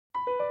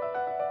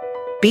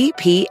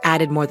BP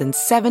added more than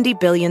 $70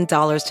 billion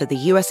to the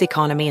U.S.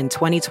 economy in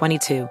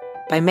 2022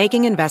 by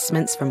making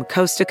investments from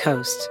coast to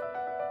coast.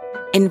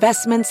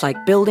 Investments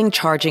like building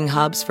charging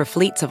hubs for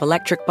fleets of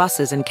electric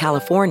buses in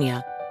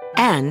California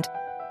and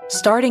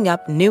starting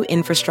up new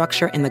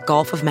infrastructure in the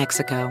Gulf of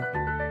Mexico.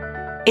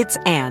 It's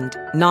and,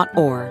 not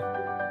or.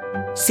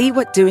 See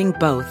what doing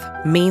both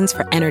means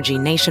for energy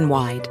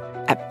nationwide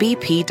at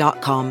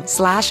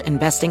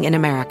bp.com/investing in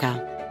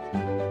America.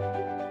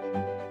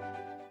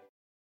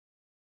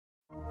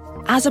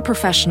 As a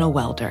professional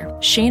welder,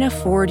 Shayna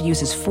Ford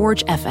uses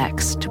Forge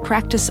FX to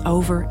practice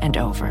over and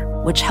over,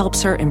 which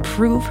helps her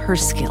improve her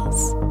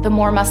skills. The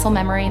more muscle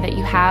memory that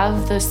you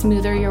have, the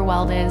smoother your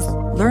weld is.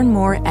 Learn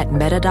more at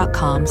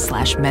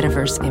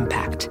meta.com/metaverse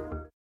impact.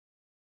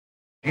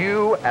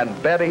 You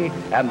and Betty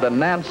and the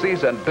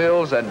Nancys and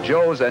Bills and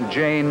Joes and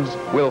Janes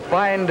will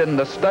find in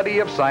the study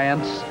of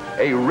science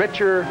a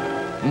richer,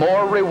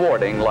 more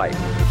rewarding life.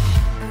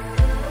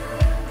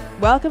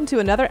 Welcome to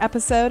another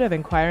episode of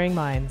Inquiring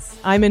Minds.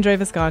 I'm Indre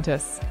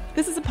Viscontis.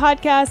 This is a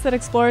podcast that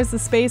explores the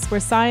space where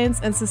science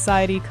and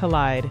society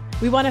collide.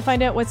 We want to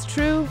find out what's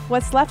true,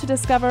 what's left to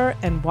discover,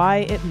 and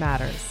why it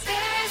matters.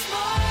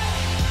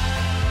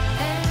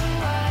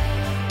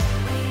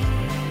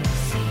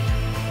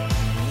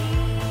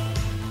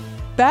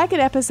 Back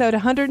in episode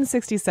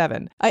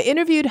 167, I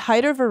interviewed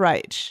Haider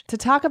Veraich to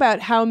talk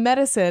about how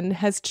medicine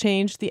has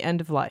changed the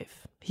end of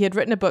life. He had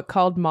written a book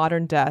called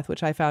Modern Death,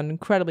 which I found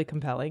incredibly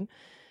compelling.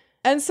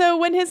 And so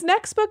when his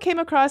next book came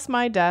across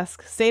my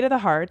desk, State of the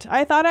Heart,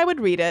 I thought I would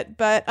read it,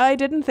 but I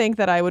didn't think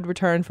that I would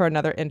return for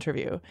another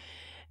interview.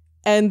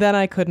 And then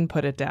I couldn't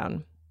put it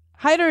down.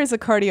 Haider is a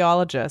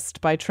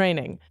cardiologist by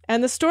training,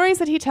 and the stories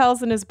that he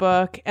tells in his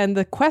book and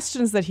the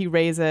questions that he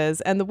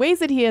raises and the ways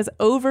that he has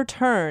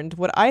overturned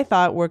what I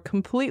thought were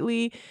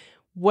completely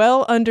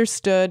well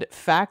understood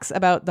facts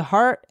about the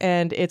heart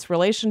and its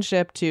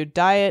relationship to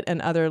diet and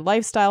other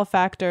lifestyle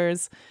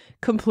factors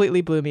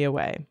completely blew me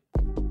away.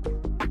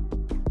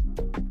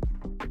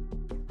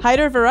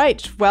 Haider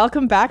Veraich,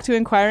 welcome back to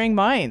Inquiring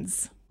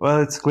Minds.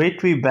 Well, it's great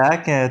to be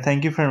back.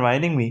 Thank you for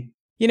inviting me.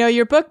 You know,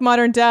 your book,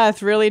 Modern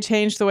Death, really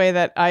changed the way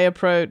that I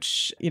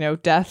approach,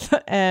 death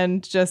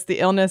and just the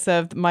illness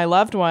of my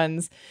loved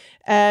ones.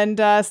 And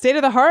State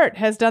of the Heart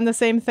has done the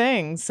same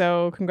thing.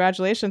 So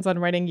congratulations on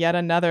writing yet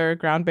another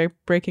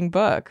groundbreaking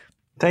book.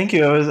 Thank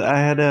you.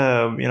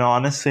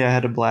 Honestly, I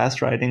had a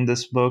blast writing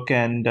this book.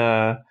 And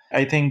I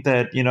think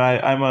that,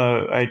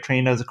 I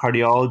trained as a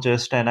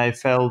cardiologist, and I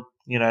felt,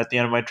 at the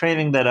end of my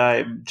training that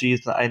I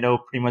know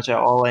pretty much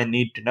all I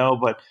need to know.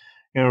 But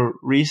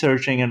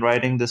researching and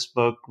writing this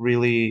book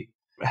really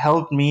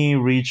helped me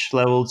reach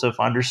levels of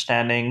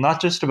understanding,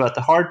 not just about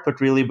the heart, but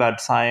really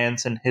about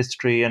science and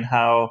history and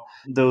how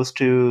those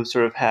two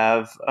sort of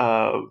have,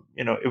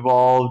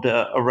 evolved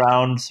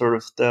around sort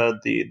of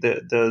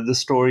the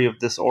story of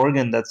this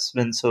organ that's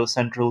been so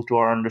central to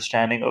our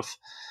understanding of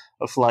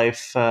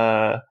life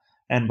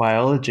and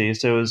biology.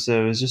 So it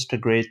was just a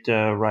great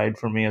ride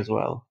for me as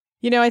well.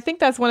 I think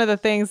that's one of the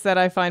things that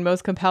I find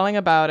most compelling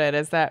about it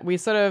is that we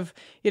sort of,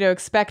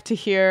 expect to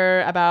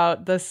hear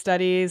about the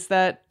studies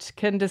that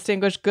can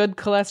distinguish good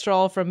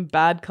cholesterol from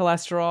bad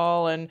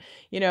cholesterol and,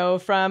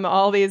 from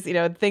all these,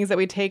 things that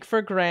we take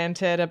for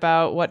granted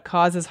about what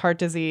causes heart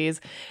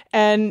disease.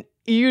 And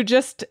you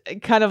just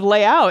kind of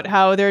lay out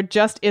how there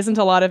just isn't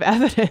a lot of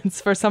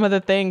evidence for some of the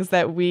things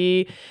that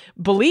we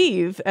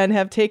believe and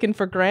have taken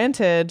for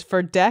granted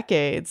for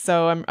decades.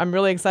 So I'm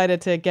really excited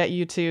to get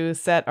you to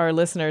set our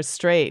listeners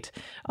straight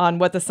on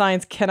what the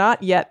science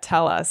cannot yet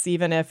tell us,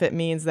 even if it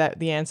means that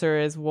the answer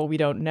is, well, we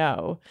don't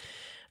know.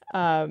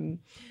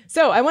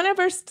 So I want to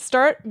first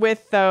start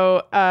with,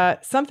 though,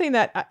 something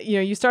that,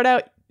 you start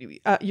out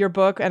your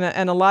book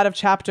and a lot of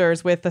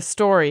chapters with the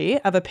story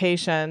of a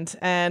patient.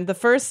 And the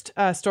first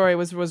story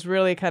was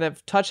really kind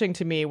of touching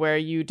to me, where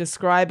you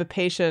describe a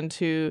patient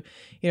who,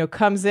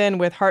 comes in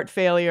with heart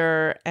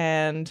failure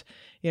and,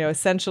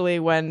 essentially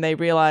when they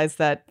realize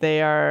that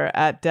they are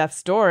at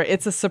death's door,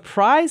 it's a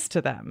surprise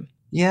to them.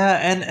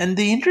 Yeah. And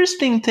the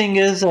interesting thing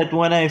is that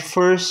when I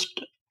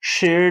first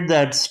shared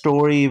that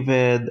story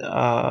with,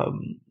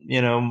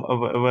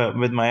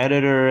 with my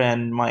editor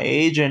and my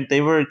agent,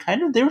 they were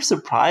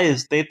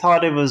surprised. They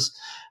thought it was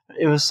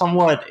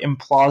somewhat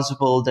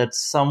implausible that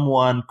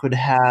someone could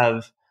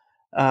have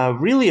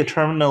really a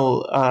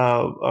terminal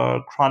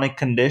chronic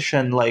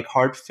condition like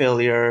heart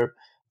failure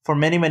for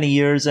many, many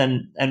years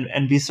and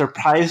be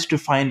surprised to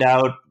find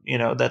out,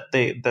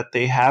 that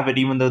they have it,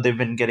 even though they've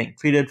been getting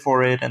treated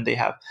for it and they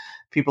have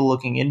people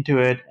looking into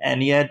it.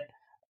 And yet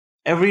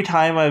every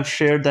time I've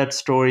shared that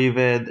story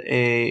with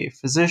a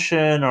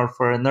physician or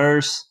for a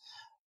nurse,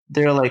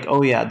 they're like,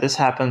 oh yeah, this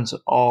happens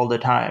all the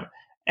time.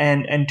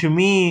 And to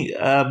me,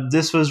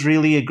 this was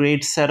really a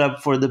great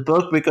setup for the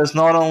book, because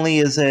not only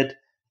is it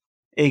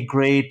a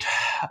great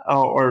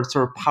or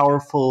sort of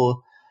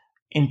powerful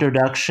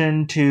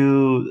introduction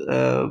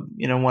to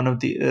one of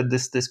the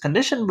this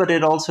condition, but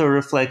it also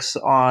reflects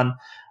on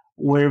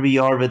where we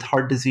are with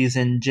heart disease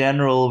in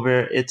general,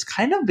 where it's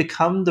kind of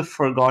become the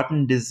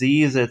forgotten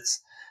disease.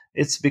 It's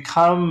it's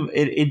become,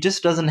 it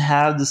just doesn't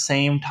have the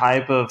same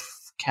type of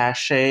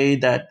cachet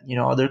that,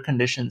 other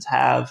conditions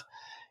have.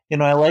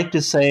 I like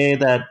to say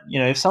that,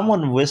 if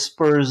someone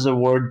whispers the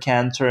word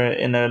cancer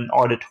in an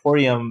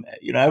auditorium,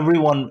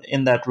 everyone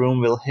in that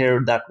room will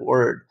hear that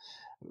word.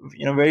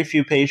 Very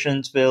few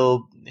patients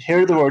will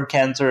hear the word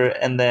cancer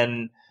and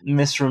then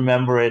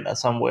misremember it in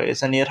some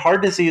ways. And yet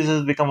heart disease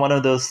has become one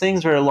of those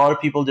things where a lot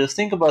of people just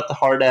think about the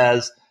heart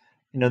as,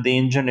 the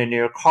engine in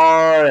your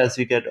car. As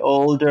you get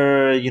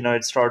older,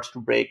 it starts to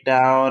break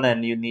down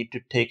and you need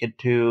to take it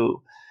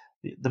to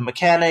the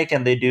mechanic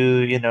and they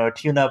do, a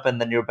tune-up, and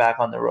then you're back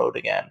on the road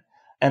again.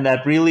 And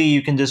that really,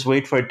 you can just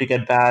wait for it to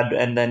get bad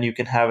and then you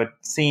can have it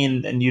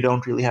seen and you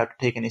don't really have to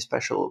take any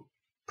special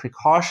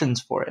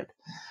precautions for it.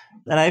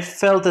 And I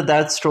felt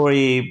that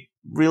story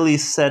really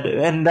said,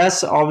 and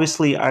that's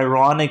obviously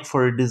ironic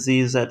for a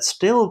disease that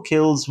still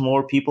kills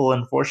more people,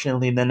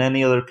 unfortunately, than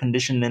any other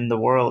condition in the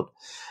world.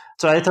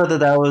 So I thought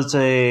that was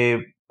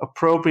a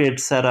appropriate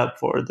setup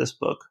for this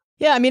book.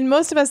 Yeah, I mean,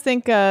 most of us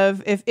think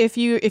of if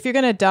you're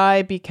going to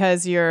die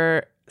because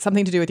you're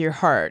something to do with your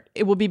heart,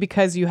 it will be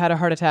because you had a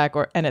heart attack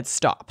and it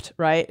stopped,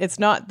 right? It's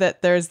not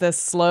that there's this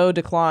slow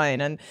decline.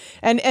 And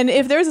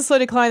if there's a slow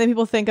decline, then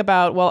people think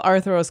about, well,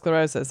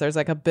 atherosclerosis. There's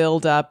like a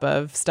buildup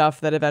of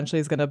stuff that eventually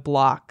is going to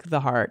block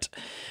the heart.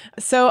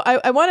 So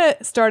I want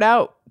to start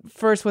out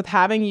first with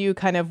having you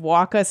kind of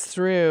walk us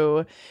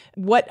through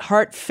what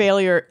heart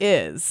failure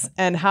is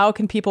and how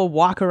can people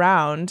walk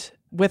around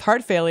with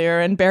heart failure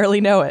and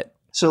barely know it.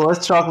 So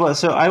let's talk about,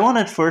 so I want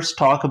to first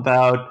talk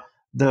about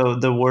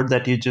the word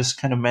that you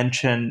just kind of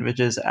mentioned, which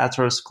is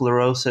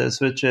atherosclerosis,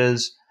 which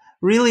is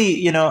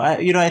really,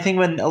 I think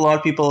when a lot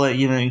of people,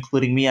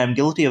 including me, I'm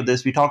guilty of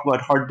this, we talk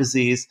about heart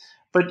disease,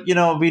 but,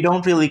 we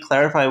don't really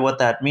clarify what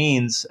that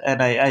means.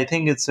 And I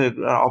think it's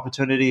an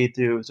opportunity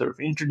to sort of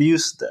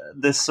introduce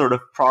this sort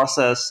of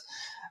process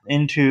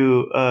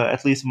into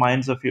at least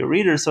minds of your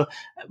readers. So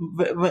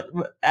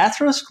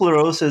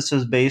atherosclerosis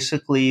is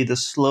basically the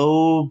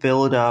slow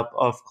buildup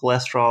of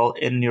cholesterol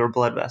in your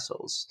blood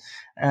vessels.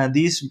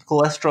 These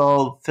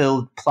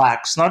cholesterol-filled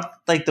plaques, not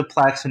like the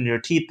plaques in your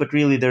teeth, but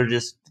really they're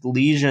just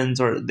lesions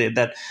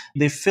that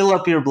they fill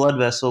up your blood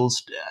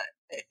vessels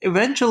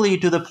eventually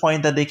to the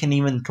point that they can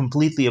even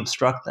completely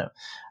obstruct them.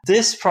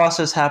 This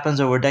process happens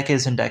over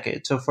decades and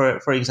decades. So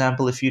for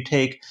example, if you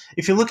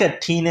look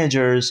at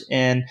teenagers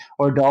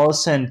or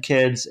adolescent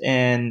kids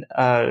in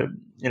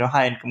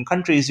high income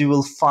countries, you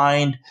will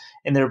find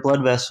in their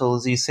blood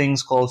vessels these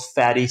things called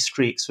fatty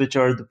streaks, which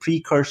are the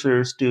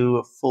precursors to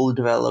a full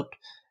developed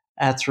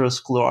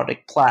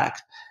atherosclerotic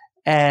plaque.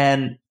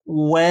 And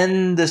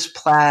when this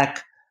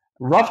plaque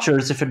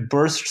ruptures, if it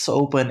bursts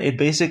open, it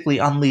basically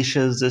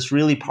unleashes this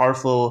really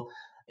powerful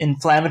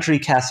inflammatory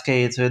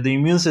cascade. So the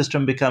immune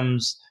system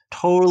becomes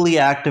totally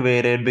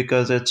activated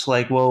because it's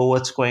like, whoa,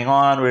 what's going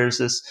on? Where's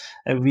this?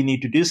 We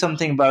need to do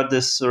something about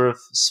this sort of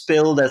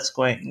spill that's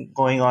going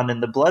on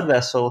in the blood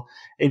vessel.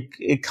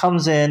 It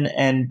comes in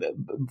and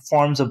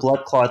forms a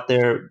blood clot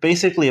there,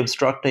 basically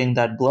obstructing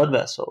that blood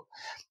vessel.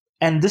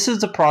 And this is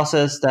the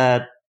process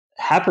that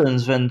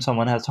happens when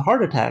someone has a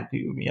heart attack.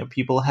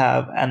 People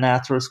have an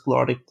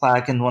atherosclerotic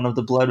plaque in one of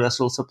the blood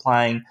vessels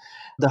supplying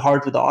the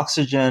heart with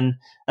oxygen,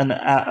 and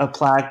a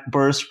plaque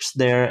bursts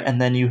there, and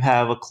then you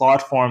have a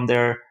clot form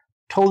there,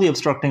 totally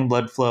obstructing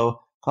blood flow,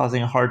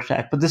 causing a heart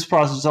attack. But this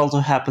process also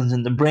happens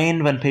in the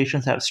brain when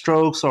patients have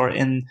strokes, or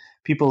in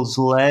people's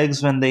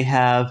legs when they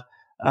have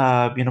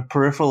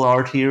peripheral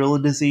arterial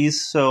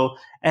disease. So,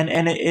 and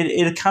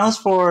it accounts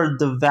for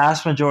the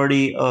vast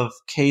majority of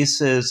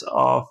cases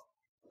of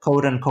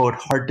quote unquote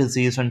heart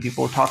disease when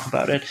people talk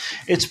about it.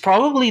 It's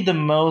probably the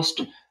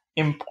most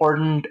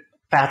important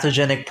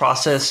pathogenic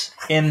process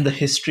in the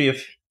history of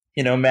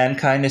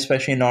mankind,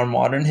 especially in our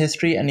modern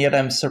history. And yet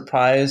I'm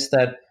surprised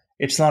that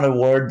it's not a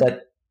word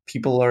that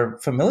people are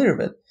familiar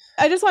with.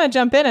 I just want to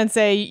jump in and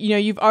say,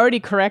 you've already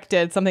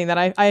corrected something that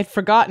I had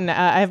forgotten.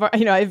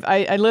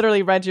 I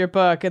literally read your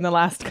book in the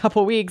last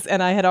couple of weeks,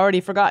 and I had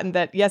already forgotten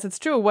that. Yes, it's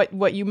true.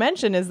 What you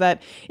mentioned is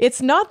that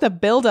it's not the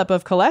buildup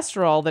of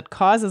cholesterol that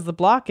causes the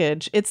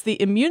blockage; it's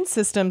the immune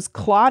system's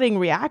clotting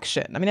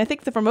reaction. I mean, I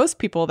think that for most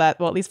people, at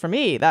least for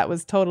me, that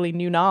was totally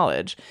new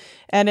knowledge.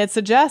 And it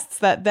suggests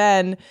that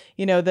then,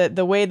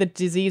 the way the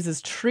disease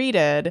is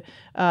treated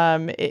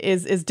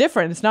is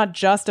different. It's not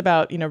just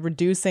about,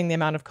 reducing the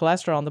amount of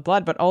cholesterol in the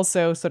blood, but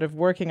also sort of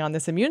working on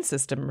this immune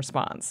system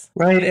response.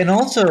 Right. And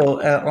also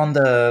on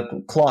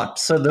the clot.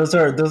 So those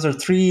are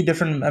three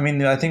different,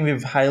 I think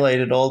we've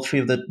highlighted all three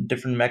of the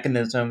different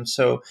mechanisms.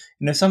 So,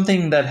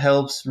 something that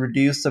helps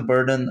reduce the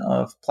burden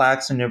of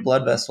plaques in your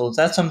blood vessels,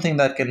 that's something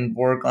that can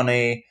work on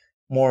a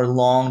more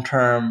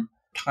long-term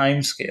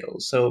time scale.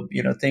 So,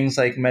 things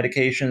like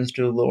medications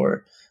to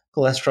lower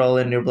cholesterol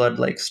in your blood,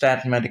 like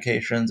statin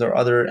medications or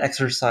other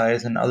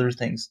exercise and other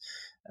things,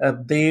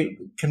 they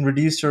can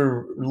reduce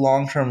your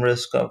long-term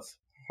risk of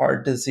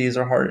heart disease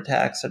or heart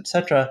attacks,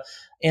 etc.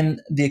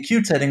 In the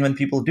acute setting, when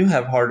people do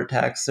have heart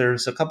attacks,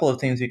 there's a couple of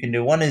things you can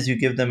do. One is you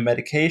give them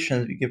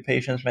medications. You give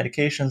patients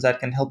medications that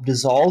can help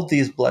dissolve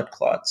these blood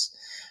clots.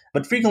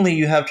 But frequently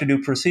you have to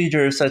do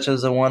procedures such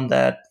as the one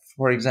that,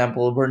 for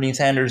example, Bernie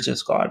Sanders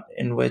just got,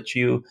 in which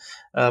you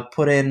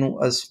put in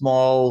a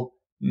small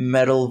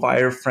metal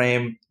wire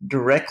frame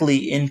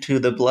directly into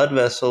the blood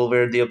vessel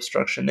where the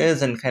obstruction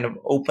is and kind of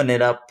open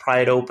it up,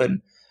 pry it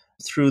open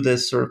through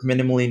this sort of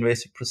minimally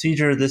invasive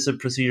procedure. This is a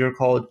procedure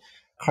called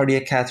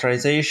cardiac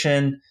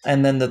catheterization.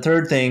 And then the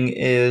third thing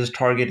is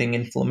targeting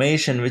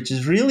inflammation, which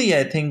is really,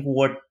 I think,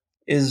 what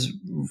is,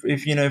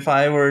 if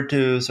I were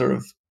to sort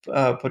of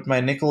put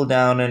my nickel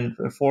down and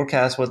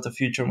forecast what the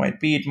future might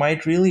be, it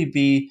might really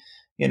be,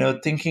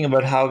 thinking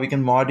about how we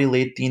can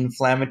modulate the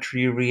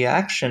inflammatory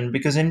reaction,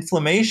 because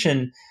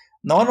inflammation,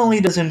 not only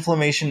does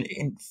inflammation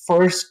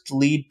first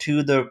lead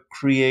to the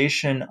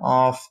creation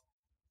of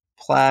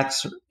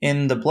plaques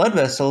in the blood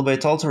vessel, but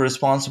it's also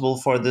responsible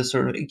for this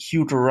sort of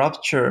acute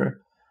rupture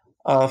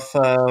of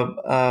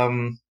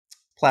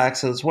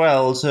plaques as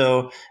well.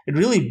 So it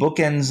really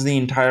bookends the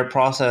entire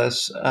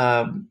process.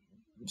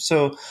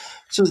 So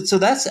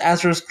that's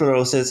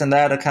atherosclerosis, and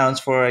that accounts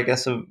for, I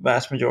guess, a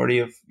vast majority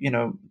of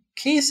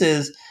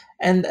cases.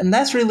 And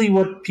that's really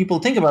what people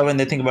think about when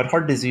they think about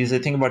heart disease. They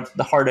think about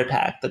the heart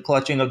attack, the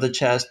clutching of the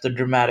chest, the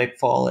dramatic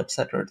fall, et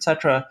cetera, et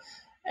cetera.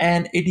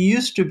 And it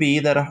used to be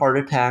that a heart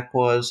attack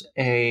was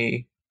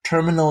a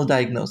terminal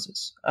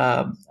diagnosis.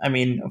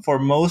 For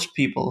most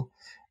people,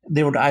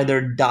 they would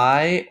either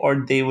die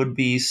or they would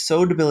be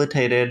so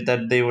debilitated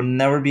that they would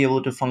never be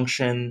able to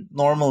function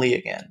normally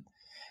again.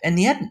 And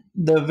yet,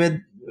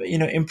 with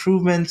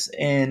improvements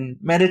in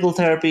medical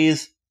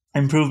therapies,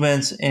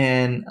 improvements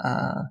in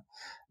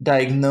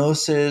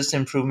diagnosis,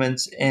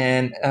 improvements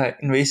in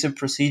invasive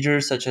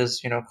procedures such as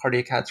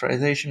cardiac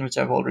catheterization, which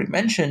I've already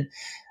mentioned.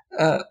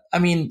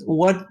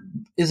 What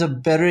is a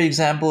better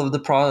example of the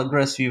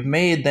progress we've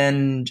made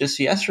than just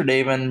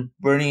yesterday when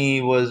Bernie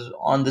was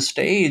on the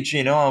stage,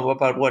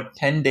 about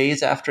 10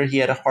 days after he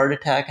had a heart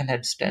attack and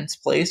had stents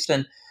placed,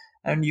 and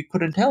you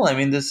couldn't tell.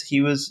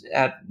 He was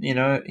at,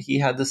 he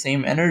had the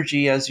same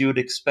energy as you would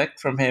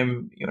expect from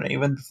him,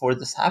 even before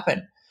this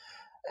happened.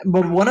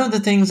 But one of the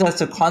things that's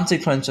a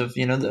consequence of,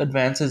 the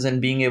advances in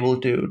being able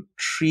to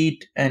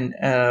treat and,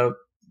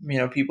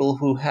 people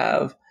who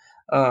have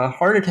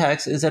heart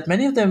attacks is that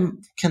many of them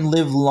can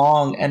live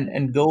long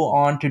and go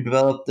on to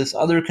develop this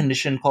other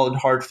condition called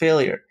heart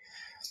failure.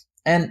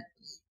 And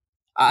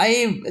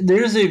this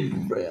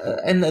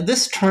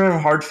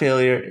term heart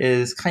failure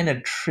is kind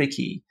of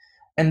tricky.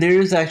 And there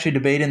is actually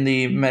debate in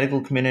the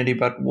medical community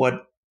about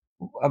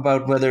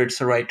whether it's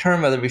the right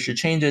term, whether we should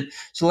change it.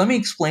 So let me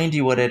explain to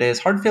you what it is.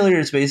 Heart failure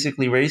is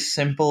basically a very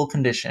simple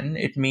condition.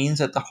 It means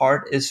that the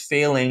heart is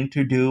failing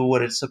to do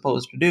what it's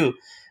supposed to do,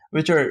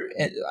 which are,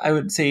 I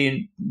would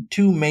say,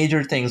 two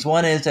major things.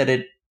 One is that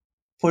it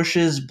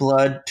pushes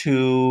blood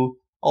to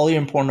all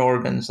your important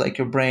organs, like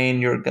your brain,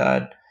 your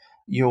gut,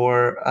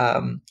 your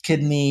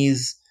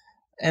kidneys.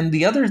 And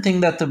the other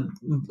thing that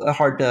the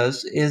heart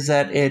does is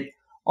that it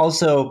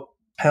also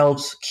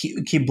helps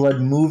keep blood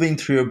moving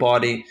through your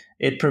body.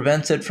 It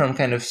prevents it from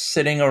kind of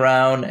sitting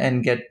around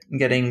and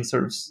getting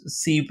sort of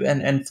seep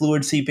and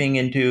fluid seeping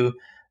into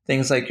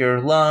things like your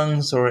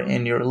lungs or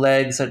in your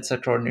legs,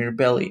 etc., or in your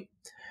belly.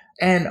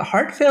 And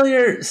heart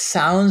failure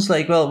sounds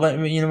like, well,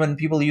 when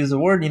people use the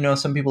word,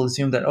 some people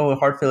assume that,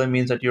 heart failure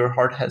means that your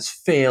heart has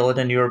failed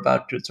and you're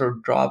about to sort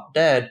of drop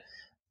dead.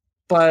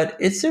 But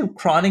it's a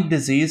chronic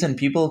disease and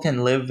people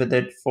can live with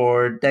it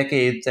for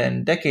decades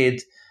and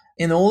decades.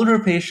 In older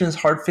patients,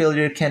 heart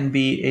failure can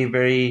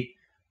be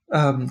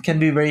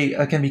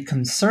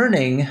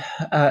concerning,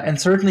 and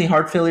certainly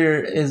heart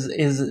failure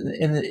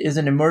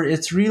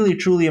it's really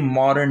truly a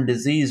modern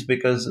disease,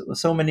 because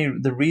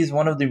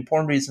one of the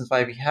important reasons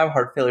why we have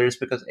heart failure is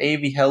because A,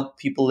 we help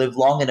people live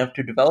long enough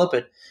to develop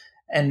it,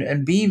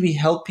 and B, we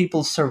help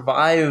people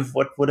survive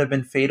what would have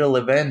been fatal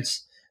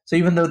events. So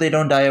even though they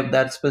don't die of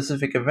that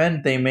specific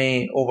event, they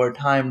may over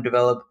time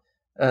develop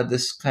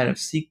this kind of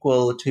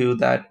sequel to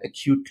that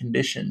acute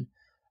condition.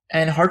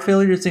 And heart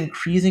failure is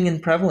increasing in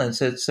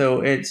prevalence.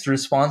 It's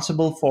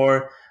responsible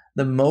for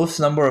the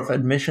most number of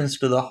admissions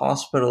to the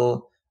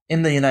hospital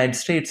in the United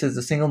States. Is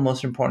the single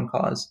most important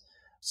cause.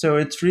 So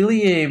it's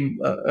really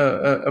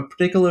a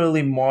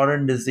particularly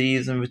modern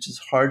disease in which is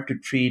hard to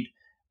treat,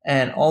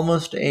 and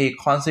almost a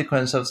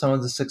consequence of some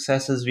of the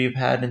successes we've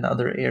had in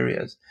other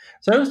areas.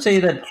 So I would say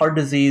that heart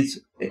disease,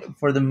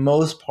 for the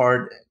most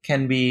part,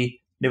 can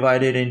be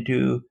divided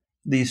into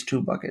these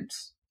two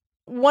buckets.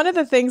 One of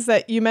the things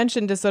that you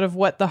mentioned is sort of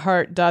what the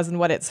heart does and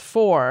what it's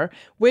for,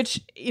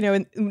 which,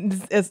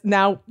 is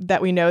now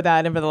that we know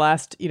that over the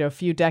last,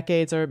 few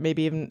decades or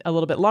maybe even a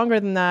little bit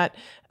longer than that,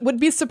 would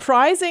be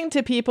surprising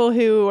to people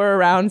who were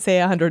around, say,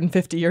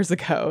 150 years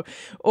ago,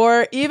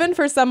 or even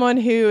for someone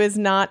who is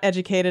not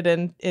educated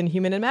in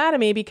human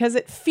anatomy, because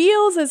it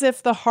feels as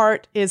if the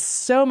heart is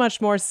so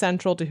much more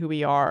central to who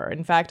we are.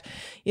 In fact,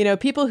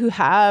 people who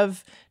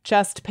have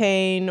chest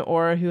pain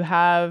or who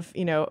have,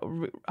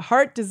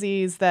 heart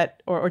disease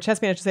or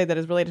chest pain, I should say, that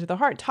is related to the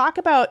heart, talk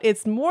about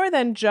it's more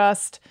than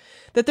just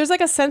that there's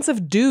like a sense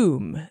of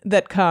doom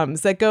that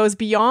comes that goes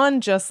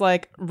beyond just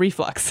like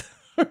reflux.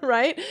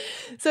 right?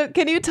 So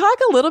can you talk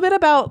a little bit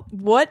about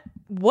what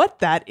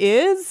that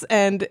is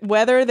and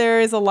whether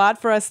there is a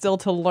lot for us still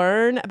to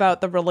learn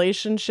about the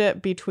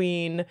relationship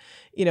between,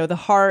 the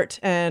heart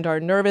and our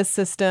nervous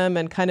system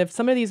and kind of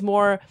some of these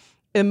more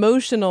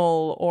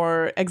emotional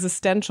or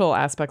existential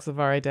aspects of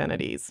our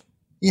identities?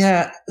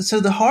 Yeah. So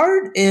the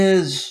heart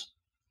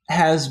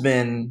has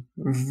been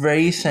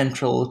very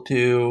central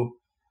to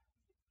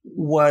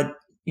what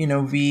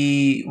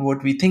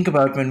we think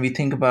about when we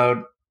think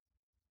about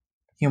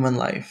human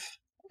life.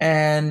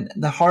 And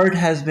the heart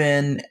has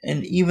been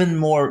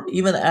even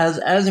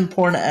as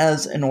important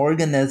as an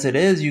organ as it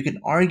is, you can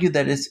argue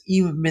that it's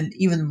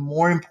even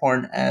more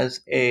important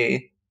as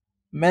a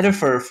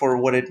metaphor for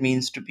what it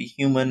means to be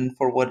human,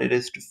 for what it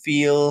is to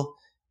feel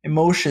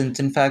emotions.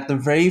 In fact, the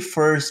very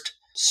first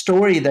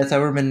story that's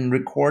ever been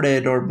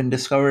recorded or been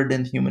discovered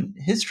in human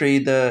history,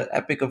 the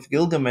Epic of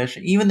Gilgamesh,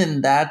 even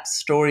in that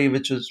story,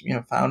 which was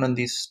found on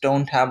these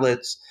stone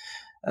tablets,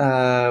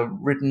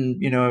 written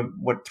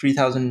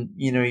 3,000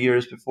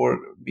 years before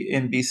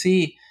in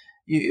BC,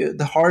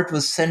 the heart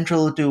was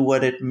central to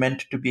what it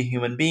meant to be a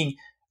human being,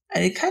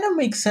 and it kind of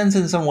makes sense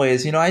in some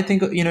ways. I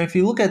think if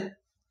you look at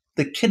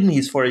the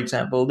kidneys, for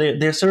example,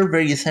 they serve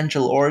very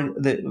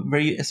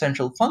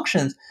essential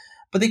functions,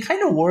 but they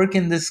kind of work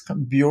in this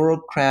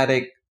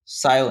bureaucratic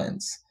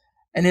silence.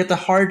 And yet the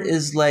heart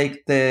is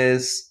like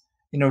this,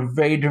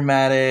 very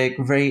dramatic,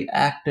 very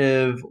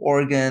active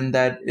organ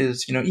that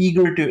is,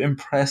 eager to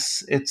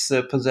impress its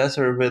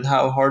possessor with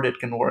how hard it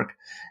can work.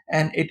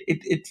 And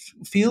it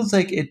feels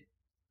like it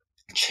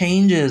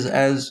changes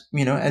as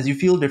you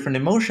feel different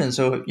emotions.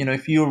 So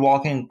if you're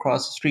walking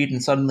across the street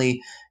and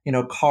suddenly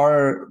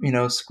car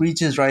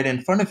screeches right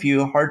in front of you,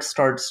 your heart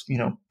starts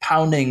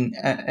pounding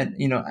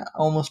and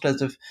almost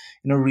as if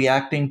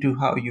reacting to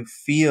how you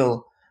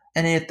feel.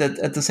 And at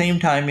the same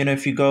time,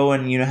 if you go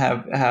and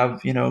have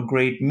a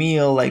great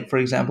meal, like for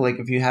example, like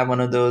if you have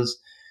one of those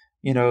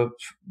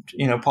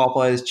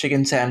Popeye's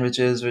chicken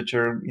sandwiches, which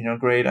are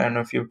great. I don't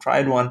know if you've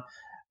tried one.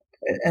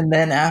 And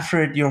then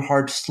after it, your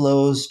heart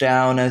slows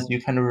down as you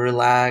kind of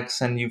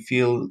relax and you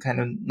feel kind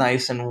of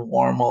nice and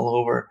warm all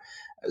over.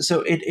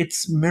 So it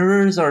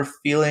mirrors our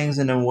feelings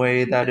in a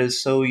way that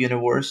is so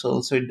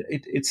universal. So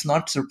it's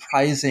not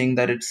surprising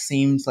that it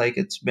seems like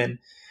it's been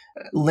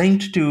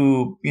linked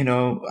to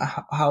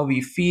how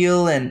we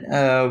feel and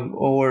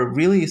or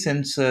really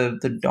since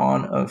the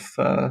dawn of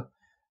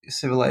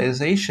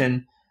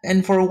civilization.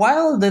 And for a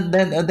while,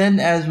 then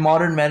as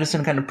modern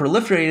medicine kind of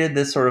proliferated,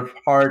 this sort of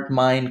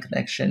heart-mind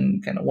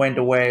connection kind of went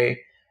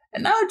away.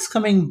 And now it's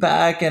coming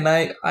back, and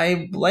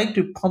I like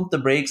to pump the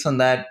brakes on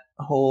that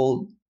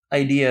whole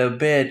idea a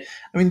bit.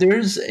 I mean,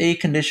 there's a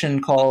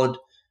condition called,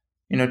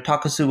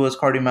 Takotsubo's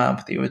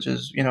cardiomyopathy, which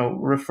is,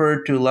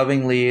 referred to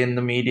lovingly in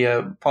the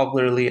media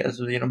popularly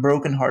as,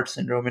 broken heart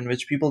syndrome, in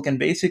which people can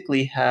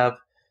basically have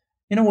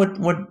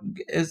what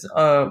is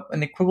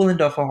an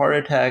equivalent of a heart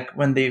attack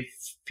when they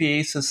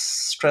face a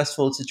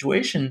stressful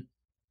situation.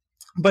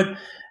 But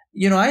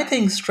I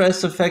think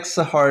stress affects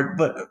the heart,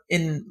 but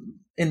in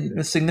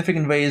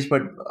significant ways.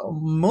 But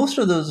most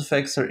of those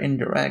effects are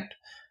indirect.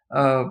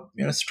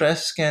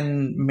 Stress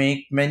can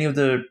make many of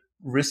the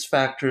risk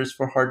factors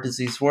for heart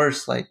disease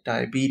worse, like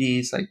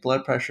diabetes, like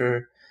blood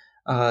pressure.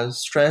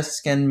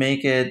 Stress can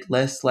make it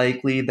less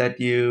likely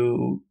that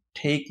you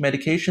take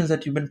medications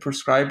that you've been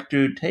prescribed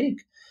to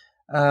take.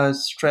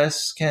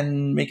 Stress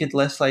can make it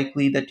less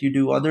likely that you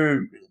do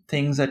other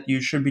things that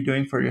you should be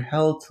doing for your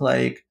health,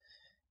 like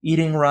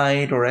eating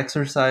right or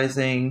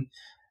exercising.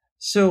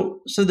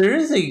 So there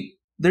is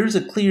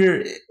a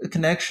clear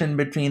connection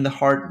between the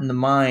heart and the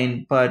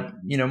mind. But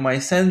my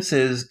sense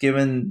is,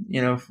 given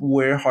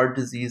where heart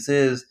disease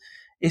is,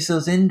 it's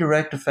those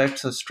indirect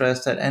effects of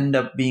stress that end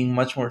up being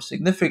much more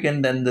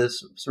significant than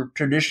this sort of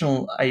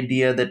traditional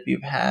idea that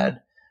we've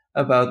had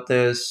about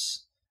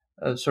this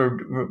sort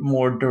of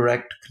more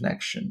direct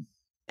connection.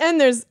 And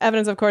there's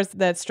evidence, of course,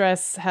 that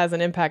stress has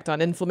an impact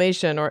on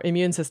inflammation or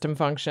immune system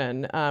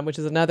function, which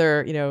is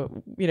another,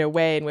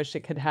 way in which it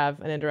could have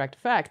an indirect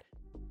effect.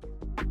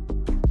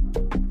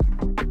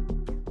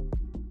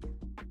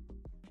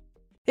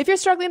 If you're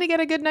struggling to get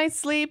a good night's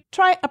sleep,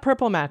 try a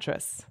Purple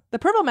mattress. The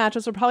Purple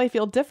mattress will probably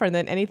feel different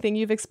than anything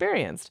you've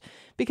experienced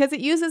because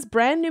it uses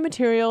brand new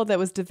material that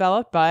was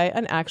developed by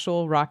an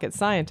actual rocket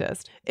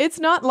scientist. It's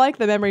not like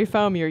the memory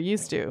foam you're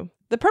used to.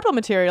 The Purple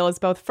material is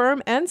both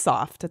firm and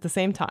soft at the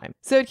same time,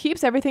 so it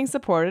keeps everything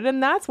supported,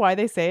 and that's why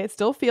they say it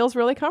still feels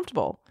really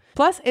comfortable.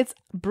 Plus, it's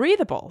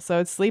breathable, so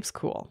it sleeps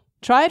cool.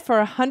 Try it for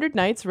 100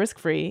 nights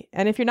risk-free,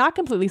 and if you're not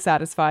completely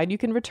satisfied, you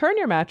can return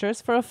your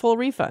mattress for a full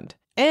refund.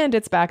 And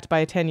it's backed by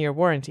a 10-year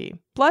warranty.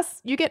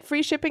 Plus, you get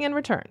free shipping and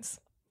returns.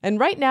 And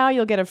right now,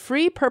 you'll get a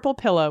free Purple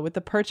pillow with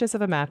the purchase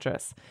of a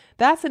mattress.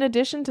 That's in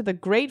addition to the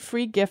great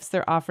free gifts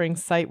they're offering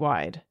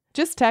site-wide.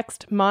 Just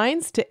text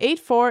MINDS to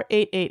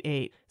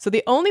 84888. So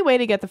the only way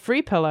to get the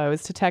free pillow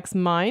is to text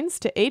MINDS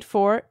to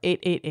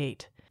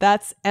 84888.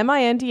 That's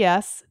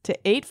MINDS to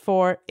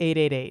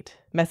 84888.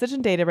 Message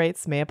and data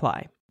rates may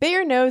apply.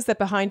 Bayer knows that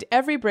behind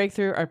every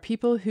breakthrough are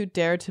people who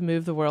dare to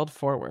move the world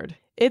forward.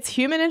 It's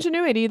human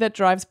ingenuity that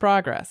drives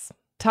progress.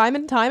 Time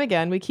and time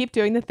again, we keep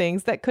doing the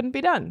things that couldn't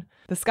be done.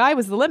 The sky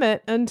was the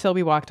limit until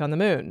we walked on the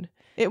moon.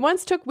 It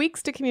once took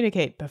weeks to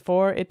communicate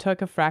before it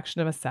took a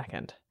fraction of a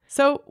second.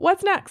 So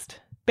what's next?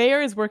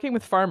 Bayer is working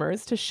with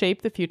farmers to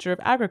shape the future of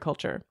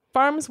agriculture.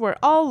 Farms where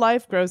all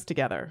life grows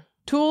together.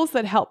 Tools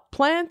that help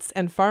plants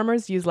and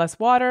farmers use less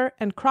water,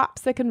 and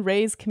crops that can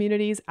raise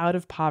communities out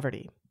of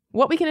poverty.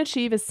 What we can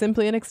achieve is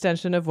simply an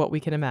extension of what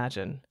we can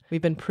imagine.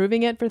 We've been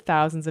proving it for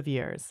thousands of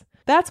years.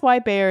 That's why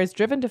Bayer is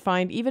driven to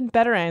find even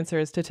better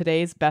answers to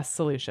today's best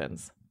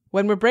solutions.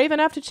 When we're brave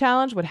enough to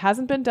challenge what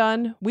hasn't been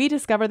done, we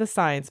discover the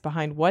science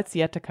behind what's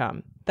yet to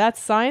come. That's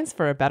science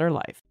for a better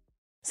life.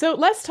 So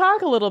let's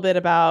talk a little bit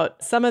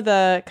about some of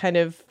the kind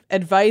of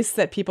advice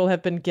that people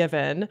have been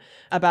given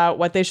about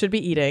what they should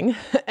be eating.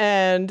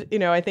 And,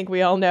 I think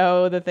we all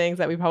know the things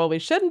that we probably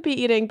shouldn't be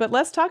eating, but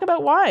let's talk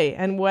about why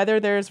and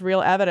whether there's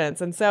real evidence.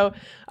 And so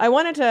I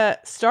wanted to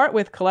start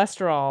with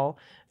cholesterol.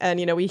 And,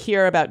 we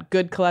hear about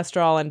good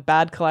cholesterol and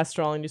bad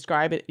cholesterol, and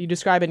you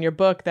describe in your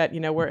book that,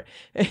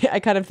 I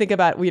kind of think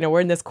about,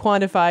 we're in this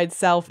quantified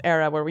self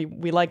era where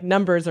we like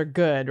numbers are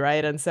good,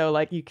 right? And so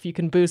like if you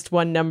can boost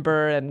one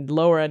number and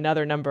lower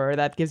another number,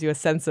 that gives you a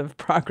sense of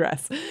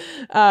progress.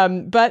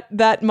 But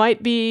that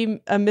might be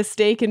a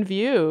mistaken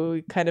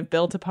view kind of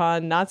built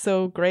upon not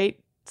so great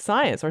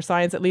science, or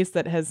science at least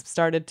that has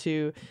started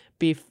to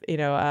be,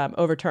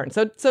 overturned.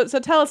 So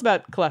tell us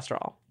about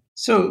cholesterol.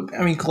 So,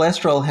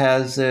 cholesterol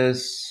has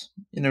this,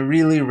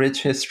 really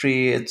rich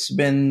history. It's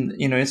been,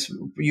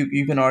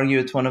 you can argue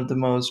it's one of the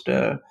most,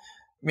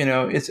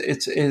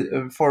 it's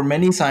for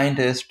many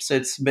scientists,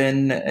 it's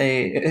been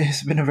a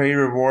very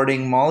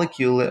rewarding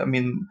molecule.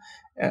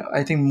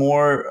 I think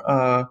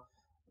more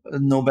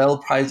Nobel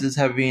Prizes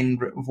have been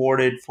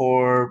awarded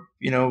for,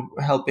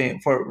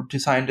 to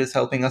scientists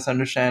helping us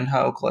understand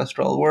how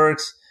cholesterol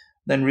works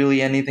than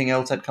really anything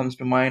else that comes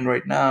to mind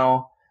right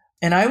now.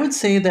 And I would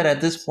say that at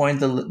this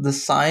point, the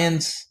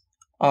science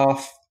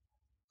of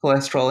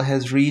cholesterol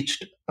has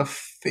reached a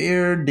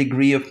fair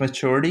degree of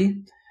maturity,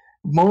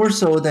 more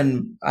so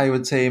than I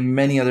would say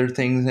many other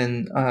things,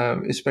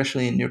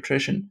 especially in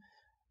nutrition.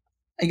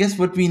 I guess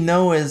what we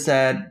know is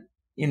that,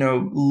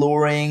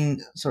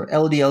 lowering sort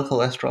of LDL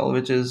cholesterol,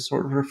 which is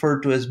sort of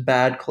referred to as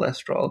bad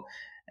cholesterol,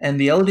 and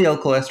the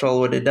LDL cholesterol,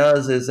 what it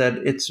does is that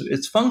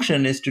its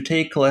function is to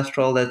take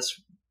cholesterol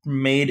that's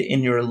made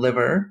in your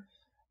liver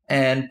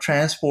and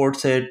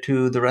transports it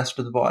to the rest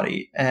of the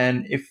body.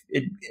 And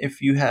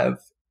if you have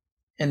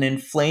an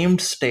inflamed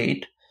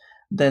state,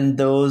 then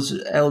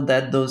those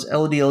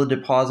LDL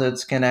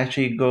deposits can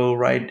actually go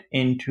right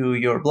into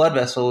your blood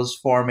vessels,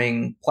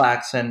 forming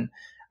plaques and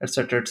et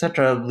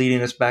cetera,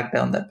 leading us back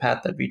down that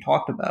path that we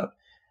talked about.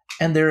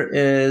 And there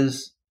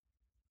is,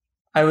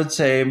 I would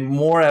say,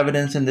 more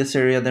evidence in this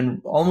area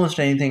than almost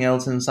anything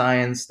else in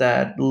science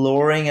that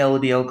lowering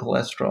LDL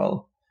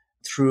cholesterol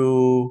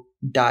through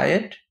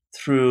diet,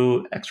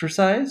 through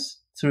exercise,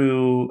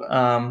 through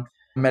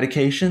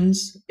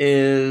medications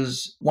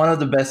is one of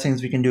the best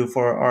things we can do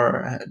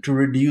to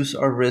reduce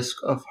our risk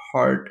of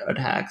heart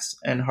attacks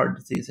and heart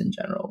disease in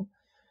general.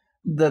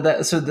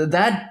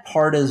 That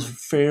part is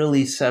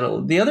fairly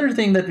settled. The other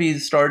thing that we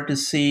start to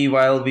see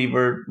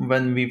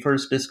when we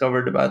first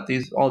discovered about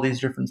all these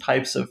different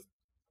types of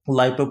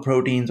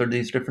lipoproteins, or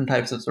these different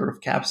types of sort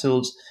of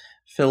capsules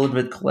filled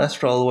with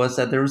cholesterol, was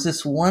that there was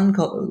this one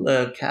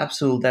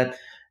capsule that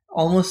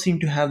almost seem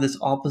to have this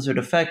opposite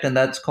effect, and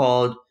that's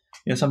called,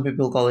 some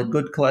people call it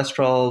good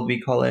cholesterol.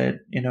 We call it,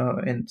 in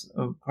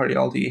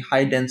cardiology,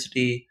 high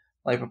density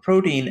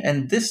lipoprotein.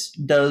 And this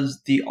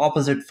does the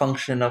opposite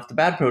function of the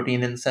bad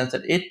protein, in the sense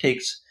that it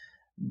takes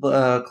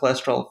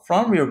cholesterol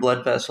from your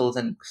blood vessels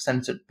and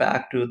sends it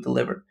back to the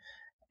liver.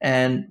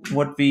 And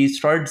what we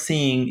started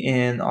seeing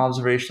in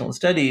observational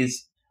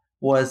studies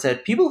was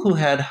that people who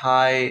had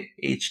high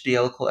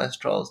HDL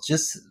cholesterol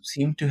just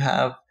seemed to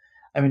have,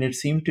 it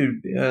seemed to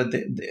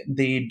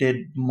they did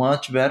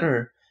much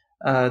better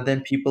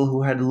than people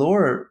who had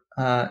lower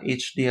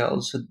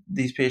HDL. So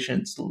these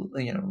patients,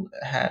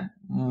 had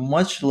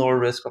much lower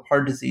risk of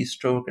heart disease,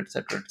 stroke, et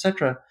cetera, et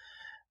cetera.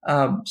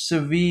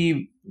 So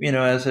we,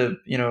 as a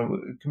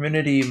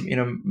community,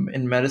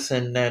 in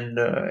medicine and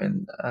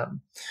in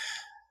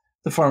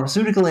the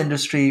pharmaceutical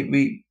industry,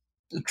 we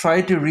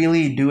tried to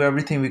really do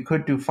everything we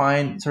could to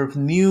find sort of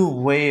new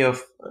way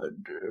of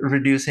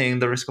reducing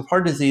the risk of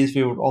heart disease.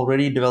 We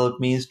already developed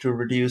means to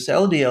reduce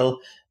LDL.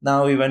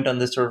 Now we went on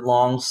this sort of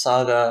long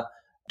saga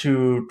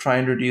to try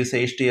and reduce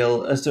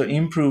HDL, so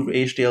improve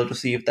HDL, to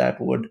see if that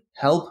would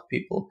help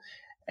people.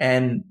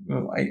 And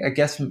I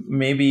guess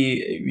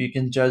maybe you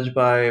can judge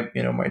by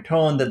my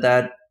tone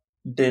that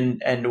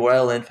didn't end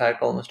well. In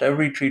fact, almost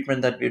every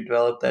treatment that we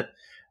developed that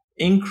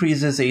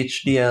increases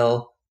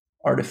HDL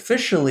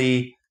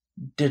artificially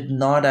did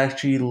not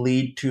actually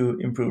lead to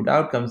improved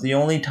outcomes. The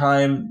only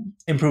time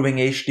improving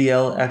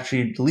HDL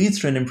actually leads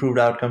to an improved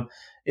outcome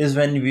is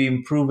when we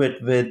improve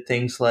it with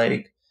things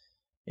like,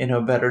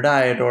 better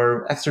diet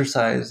or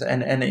exercise.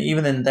 And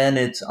even then,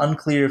 it's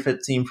unclear if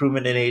it's the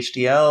improvement in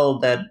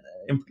HDL that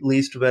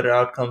leads to better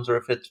outcomes or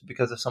if it's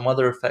because of some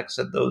other effects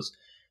that those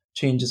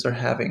changes are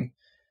having.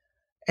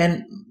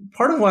 And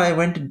part of why I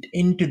went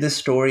into this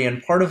story,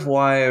 and part of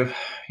why,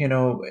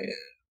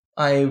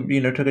 I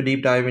took a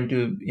deep dive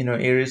into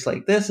areas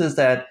like this, is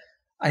that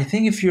I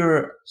think if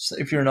you're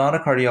not a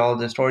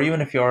cardiologist, or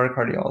even if you are a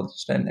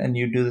cardiologist and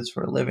you do this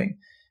for a living,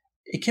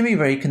 it can be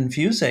very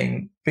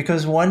confusing,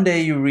 because one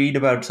day you read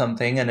about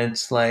something and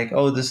it's like,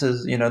 oh, this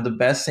is the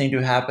best thing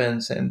to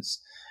happen since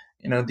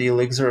the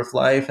elixir of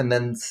life, and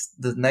then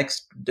the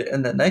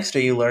next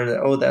day you learn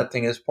that, oh, that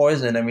thing is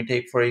poison. And we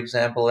take, for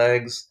example,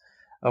 eggs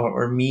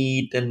or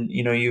meat, and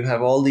you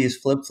have all these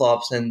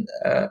flip-flops, and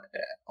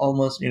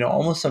almost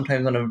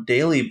sometimes on a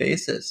daily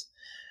basis.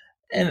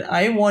 And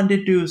I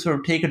wanted to sort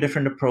of take a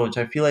different approach.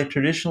 I feel like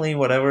traditionally,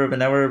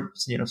 whenever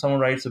someone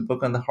writes a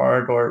book on the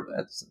heart,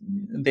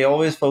 they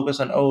always focus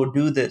on, oh,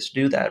 do this,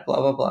 do that, blah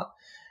blah blah.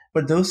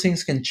 But those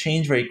things can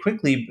change very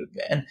quickly,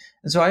 and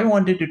so I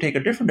wanted to take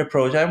a different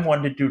approach. I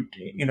wanted to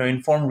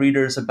inform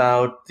readers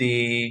about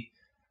the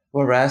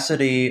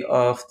veracity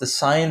of the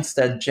science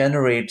that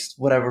generates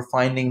whatever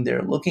finding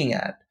they're looking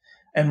at.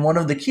 And one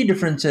of the key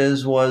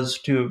differences was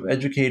to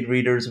educate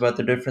readers about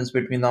the difference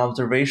between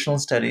observational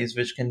studies,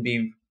 which can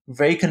be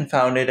very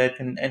confounded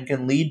and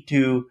can lead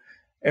to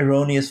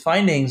erroneous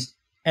findings,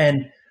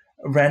 and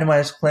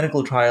randomized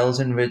clinical trials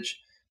in which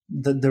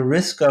the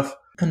risk of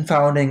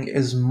confounding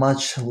is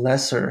much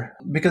lesser.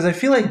 Because I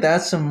feel like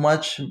that's a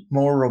much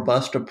more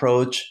robust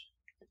approach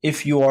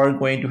if you are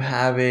going to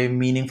have a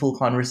meaningful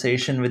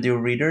conversation with your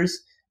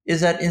readers,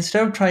 is that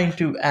instead of trying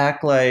to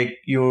act like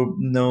you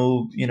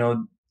know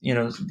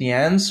the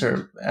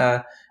answer,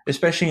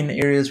 especially in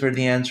areas where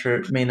the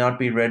answer may not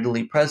be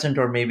readily present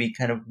or maybe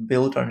kind of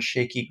built on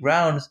shaky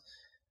grounds,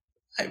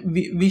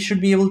 we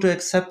should be able to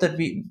accept that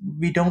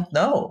we don't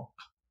know.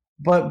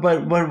 But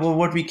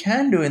what we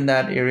can do in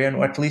that area,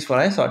 and at least what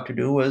I thought to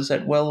do, was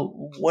that,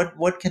 well,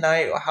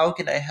 how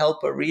can I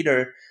help a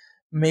reader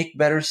make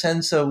better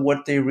sense of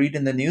what they read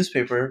in the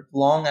newspaper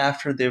long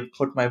after they've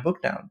put my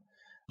book down,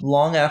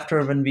 long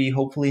after when we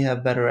hopefully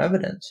have better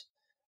evidence.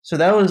 So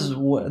that was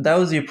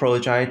the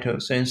approach I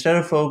took. So instead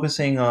of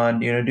focusing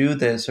on do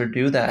this or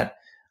do that,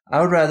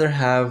 I would rather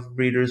have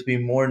readers be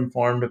more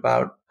informed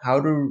about how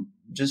to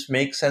just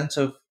make sense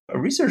of a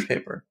research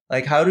paper,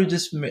 like how to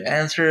just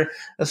answer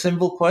a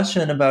simple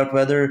question about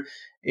whether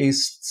a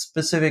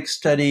specific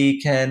study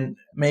can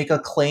make a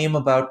claim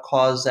about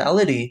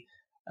causality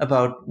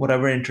about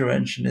whatever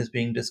intervention is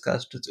being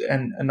discussed.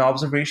 And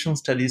observational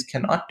studies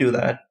cannot do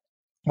that,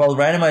 while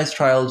randomized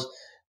trials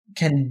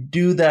can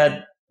do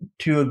that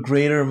to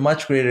a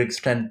much greater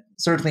extent,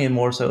 certainly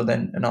more so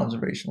than an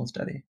observational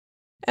study.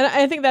 And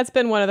I think that's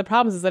been one of the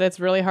problems, is that it's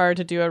really hard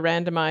to do a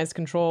randomized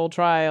controlled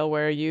trial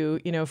where you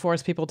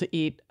force people to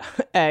eat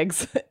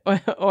eggs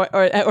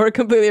or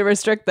completely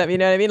restrict them. You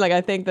know what I mean? Like,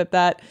 I think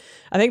that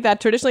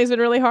traditionally has been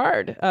really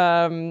hard,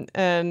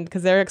 and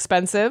because they're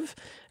expensive.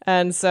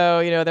 And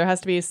so, there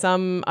has to be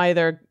some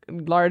either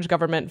large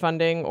government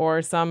funding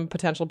or some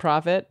potential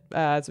profit,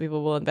 so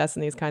people will invest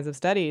in these kinds of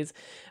studies.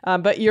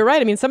 But you're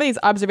right. I mean, some of these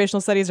observational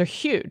studies are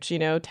huge,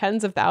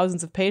 tens of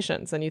thousands of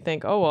patients. And you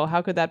think, oh, well,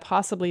 how could that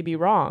possibly be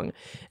wrong?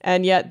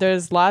 And yet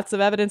there's lots of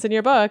evidence in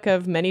your book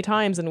of many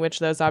times in which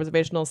those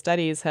observational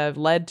studies have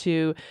led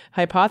to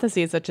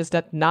hypotheses that just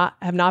have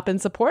not been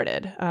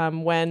supported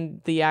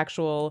when the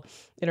actual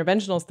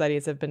interventional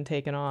studies have been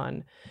taken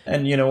on.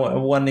 And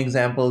one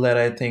example that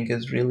I think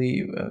is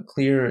really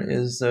clear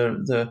is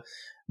the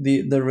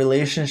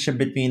relationship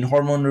between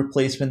hormone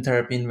replacement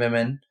therapy in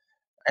women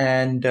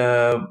and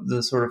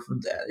the sort of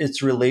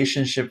its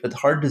relationship with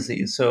heart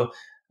disease. So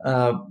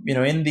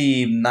in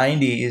the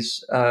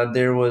 90s,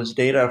 there was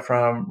data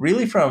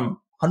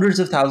from hundreds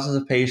of thousands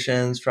of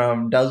patients,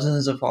 from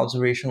dozens of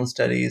observational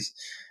studies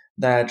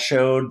that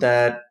showed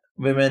that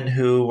women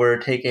who were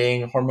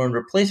taking hormone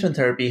replacement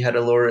therapy had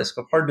a lower risk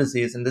of heart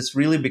disease. And this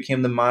really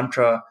became the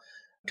mantra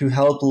to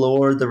help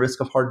lower the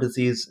risk of heart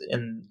disease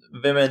in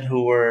women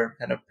who were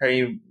kind of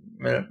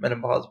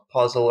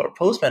perimenopausal or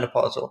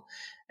postmenopausal.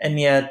 And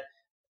yet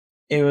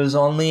it was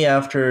only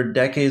after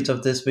decades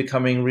of this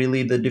becoming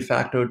really the de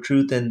facto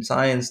truth in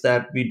science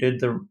that we did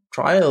the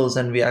trials,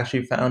 and we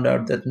actually found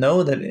out that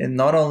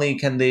not only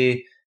can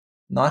they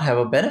not have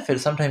a benefit,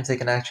 sometimes they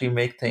can actually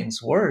make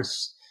things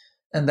worse.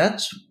 And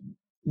that's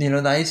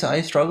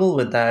I struggle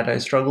with that. I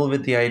struggle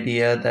with the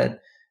idea that,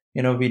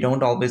 we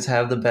don't always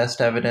have the best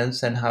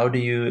evidence, and how do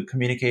you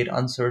communicate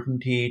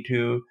uncertainty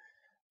to,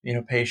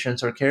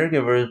 patients or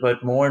caregivers.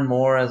 But more and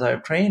more as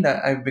I've trained,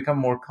 I've become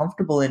more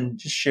comfortable in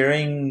just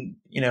sharing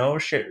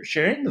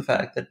the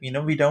fact that,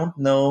 we don't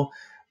know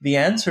the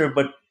answer,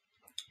 but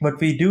what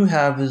we do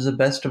have is the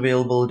best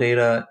available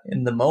data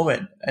in the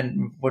moment.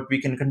 And what we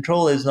can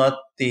control is not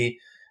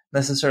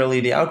necessarily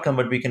the outcome,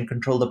 but we can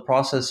control the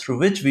process through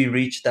which we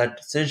reach that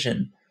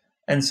decision.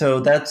 And so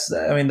that's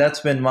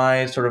been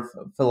my sort of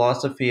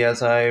philosophy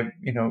as I,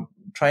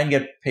 try and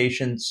get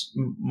patients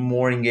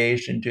more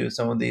engaged into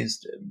some of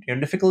these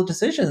difficult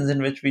decisions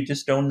in which we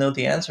just don't know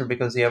the answer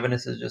because the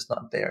evidence is just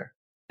not there.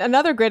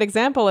 Another great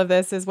example of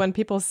this is when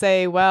people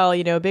say, well,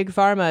 big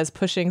pharma is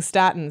pushing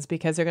statins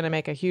because they're going to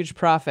make a huge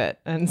profit.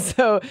 And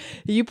so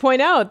you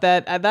point out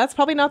that that's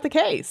probably not the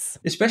case.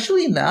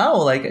 Especially now,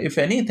 like if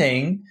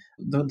anything,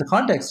 the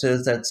context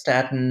is that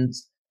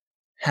statins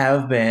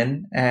have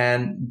been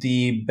and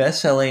the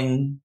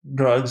best-selling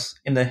drugs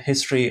in the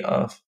history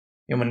of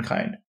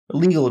humankind,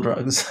 legal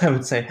drugs, I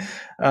would say.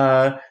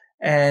 So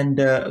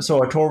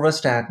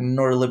atorvastatin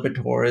or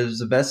Lipitor is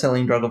the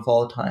best-selling drug of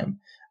all time.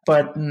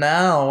 But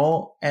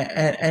now,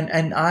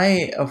 and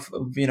I,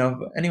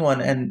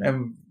 anyone, and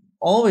I'm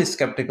always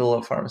skeptical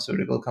of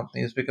pharmaceutical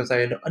companies because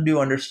I do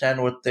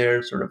understand what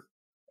their sort of,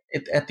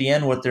 at the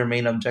end, what their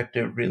main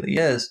objective really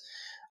is.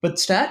 But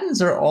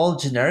statins are all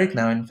generic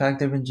now. In fact,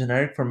 they've been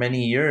generic for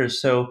many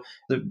years. So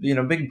the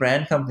big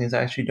brand companies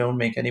actually don't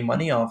make any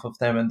money off of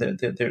them, and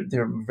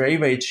they're very,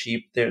 very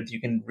cheap.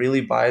 You can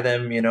really buy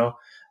them,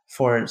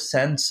 for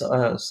cents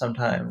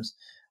sometimes.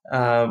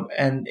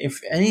 And if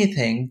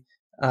anything,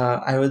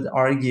 I would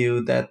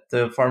argue that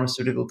the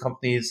pharmaceutical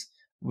companies,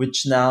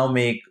 which now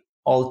make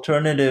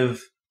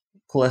alternative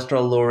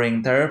cholesterol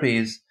lowering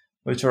therapies,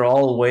 which are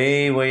all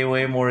way, way,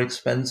 way more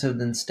expensive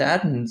than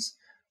statins,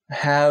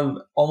 have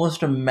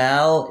almost a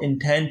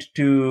malintent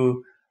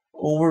to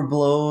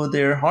overblow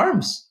their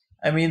harms.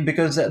 I mean,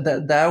 because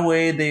that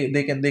way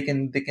they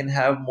can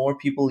have more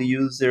people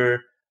use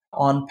their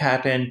on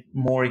patent,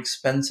 more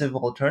expensive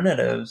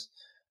alternatives.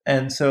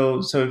 And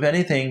so if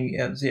anything,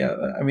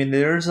 I mean,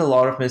 there's a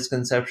lot of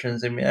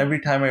misconceptions. I mean, every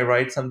time I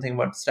write something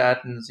about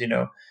statins,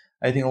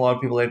 I think a lot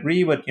of people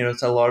agree, but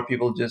so a lot of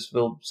people just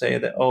will say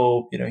that,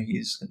 oh,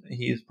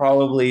 he's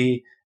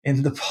probably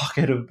in the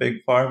pocket of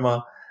big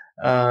pharma,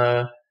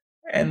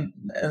 and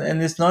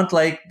it's not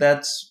like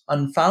that's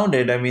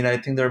unfounded. I mean, I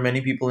think there are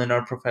many people in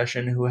our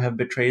profession who have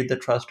betrayed the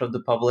trust of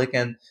the public,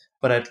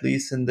 but at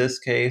least in this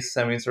case,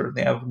 I mean,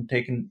 certainly I haven't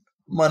taken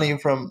money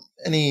from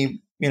any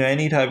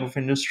type of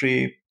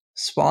industry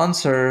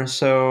sponsor.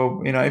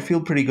 So, I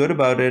feel pretty good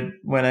about it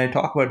when I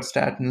talk about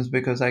statins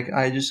because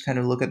I just kind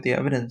of look at the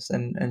evidence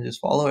and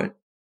just follow it.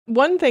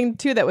 One thing,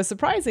 too, that was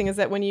surprising is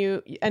that when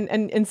and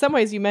in some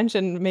ways you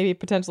mentioned maybe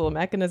potential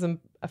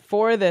mechanism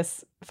for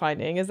this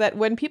finding, is that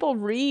when people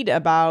read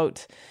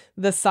about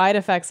the side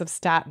effects of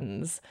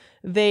statins,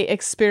 they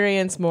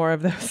experience more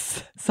of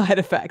those side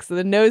effects,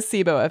 the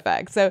nocebo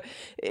effect. So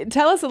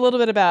tell us a little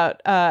bit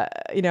about,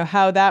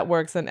 how that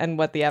works and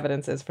what the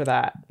evidence is for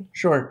that.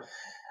 Sure.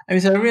 I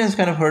mean, so everyone's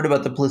kind of heard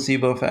about the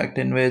placebo effect,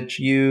 in which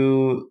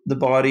the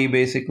body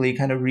basically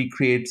kind of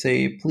recreates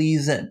a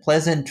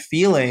pleasant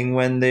feeling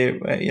when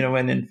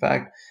when in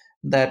fact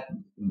that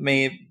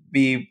may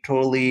be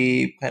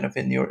totally kind of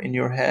in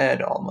your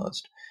head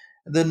almost.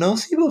 The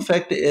nocebo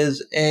effect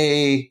is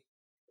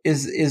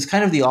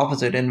kind of the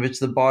opposite, in which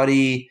the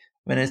body,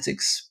 when it's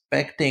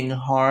expecting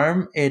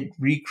harm, it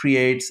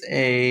recreates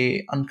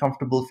a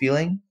uncomfortable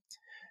feeling.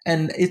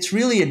 And it's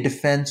really a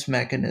defense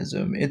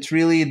mechanism. It's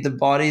really the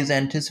body's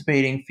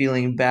anticipating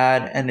feeling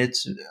bad, and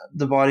it's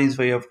the body's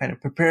way of kind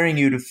of preparing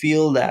you to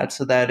feel that,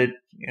 so that it,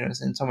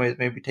 in some ways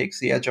maybe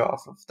takes the edge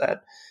off of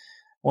that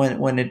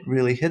when it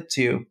really hits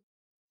you.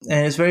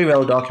 And it's very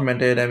well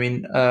documented. I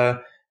mean,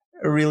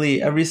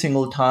 really every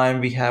single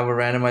time we have a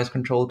randomized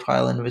controlled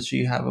trial in which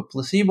you have a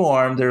placebo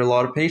arm, there are a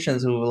lot of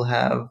patients who will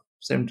have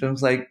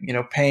symptoms like,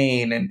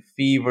 pain and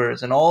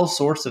fevers and all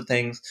sorts of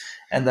things.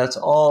 And that's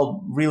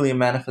all really a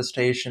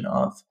manifestation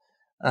of,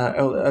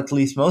 at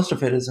least most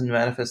of it is a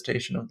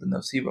manifestation of the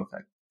nocebo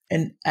effect.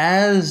 And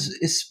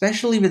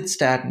especially with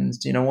statins,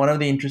 one of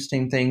the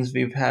interesting things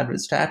we've had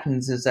with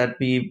statins is that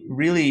we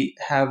really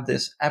have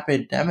this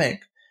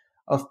epidemic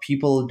of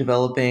people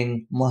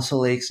developing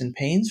muscle aches and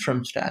pains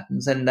from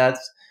statins. And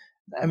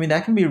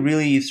that can be a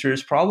really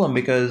serious problem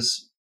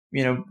because,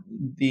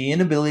 the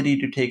inability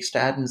to take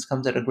statins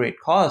comes at a great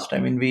cost. I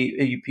mean,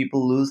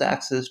 people lose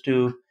access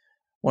to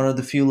one of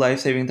the few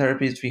life-saving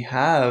therapies we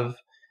have.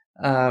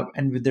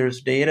 And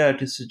there's data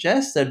to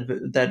suggest that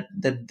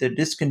the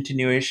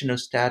discontinuation of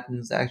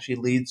statins actually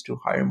leads to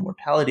higher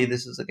mortality.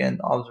 This is, again,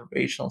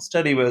 observational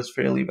study, but it's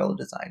fairly well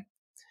designed.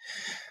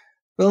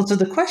 Well, so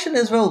the question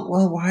is,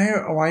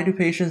 why do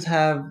patients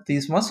have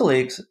these muscle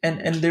aches?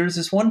 And there's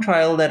this one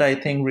trial that I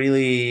think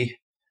really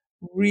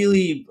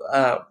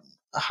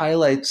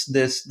highlights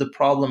the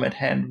problem at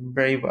hand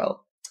very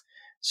well.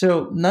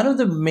 So none of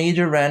the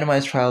major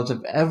randomized trials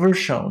have ever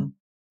shown,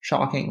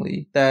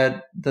 shockingly,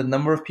 that the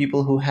number of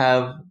people who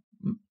have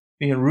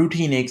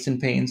routine aches and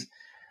pains,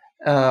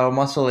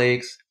 muscle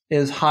aches,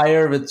 is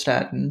higher with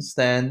statins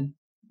than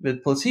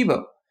with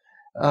placebo.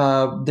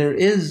 There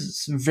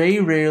is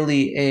very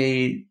rarely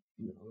a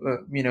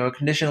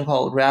condition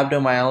called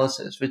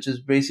rhabdomyolysis, which is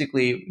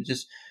basically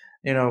just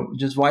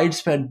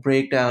widespread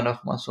breakdown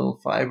of muscle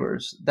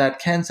fibers that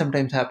can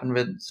sometimes happen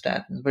with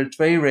statins, but it's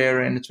very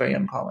rare and it's very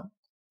uncommon.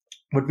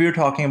 What we're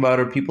talking about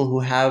are people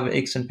who have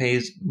aches and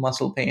pains,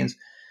 muscle pains,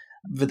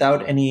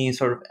 without any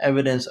sort of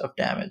evidence of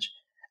damage.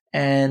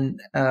 And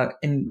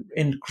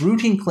in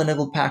routine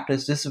clinical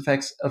practice, this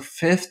affects a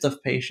fifth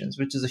of patients,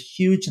 which is a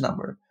huge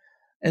number.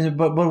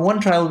 But one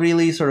trial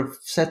really sort of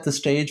set the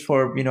stage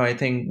for, I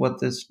think what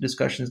this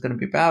discussion is going to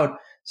be about.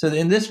 So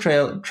in this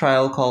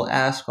trial called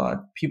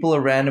ASCOT, people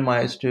are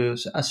randomized to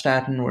a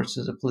statin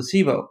versus a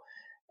placebo.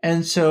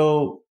 And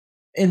so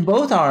in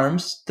both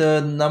arms,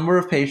 the number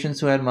of patients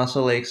who had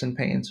muscle aches and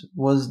pains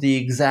was the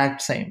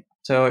exact same.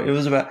 So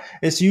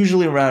it's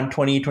usually around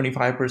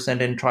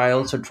 20-25% in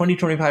trials. So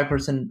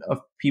 20-25% of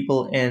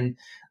people in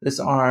this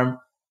arm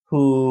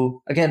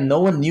who, again,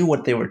 no one knew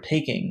what they were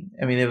taking.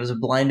 I mean, it was a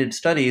blinded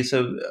study.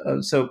 So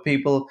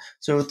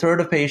a third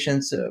of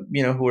patients,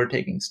 who were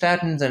taking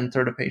statins and a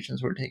third of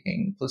patients who were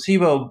taking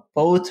placebo,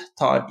 both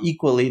thought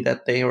equally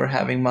that they were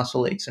having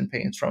muscle aches and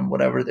pains from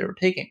whatever they were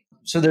taking.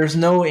 So there's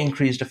no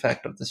increased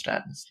effect of the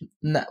statins.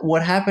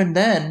 What happened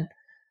then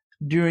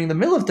during the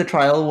middle of the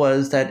trial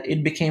was that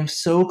it became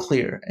so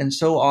clear and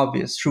so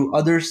obvious through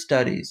other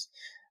studies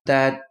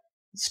that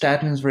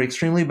statins were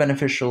extremely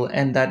beneficial,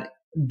 and that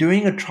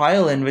doing a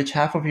trial in which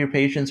half of your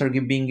patients are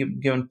being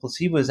given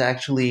placebo is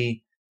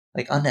actually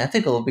like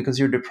unethical, because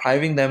you're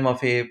depriving them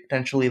of a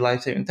potentially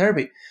life-saving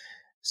therapy.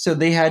 So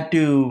they had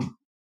to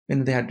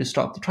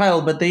stop the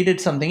trial, but they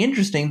did something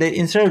interesting. They,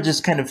 instead of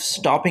just kind of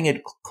stopping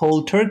it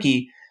cold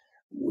turkey,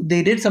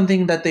 they did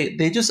something that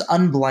they just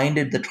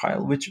unblinded the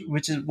trial,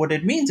 which is what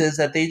it means is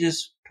that they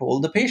just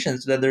told the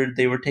patients whether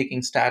they were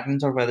taking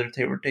statins or whether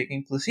they were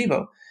taking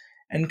placebo,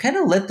 and kind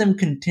of let them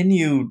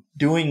continue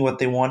doing what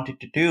they wanted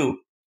to do.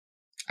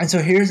 And so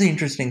here's the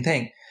interesting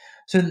thing.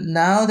 So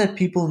now that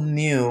people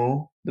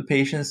knew, the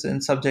patients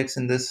and subjects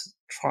in this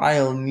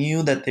trial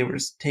knew that they were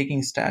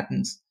taking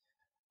statins,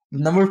 the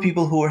number of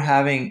people who were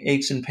having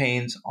aches and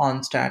pains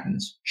on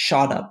statins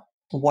shot up,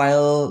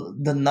 while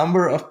the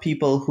number of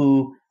people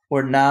who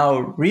were now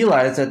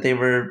realized that they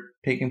were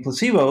taking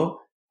placebo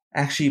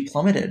actually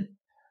plummeted.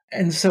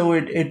 And so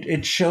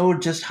it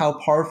showed just how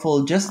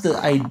powerful just the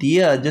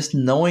idea, just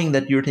knowing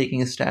that you're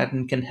taking a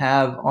statin can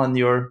have on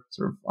your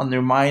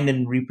mind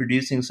and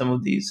reproducing some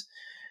of these,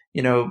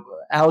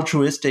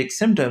 altruistic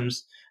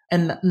symptoms.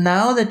 And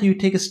now that you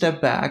take a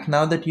step back,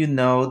 now that you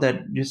know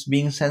that just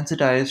being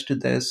sensitized to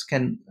this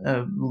can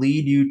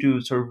lead you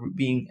to sort of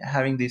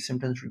having these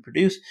symptoms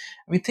reproduce.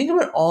 I mean, think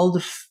about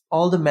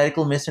all the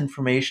medical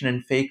misinformation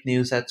and fake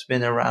news that's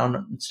been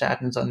around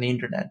statins on the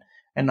internet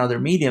and other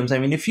mediums. I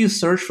mean, if you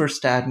search for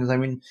statins, I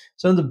mean,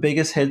 some of the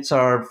biggest hits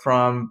are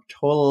from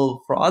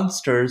total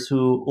fraudsters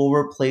who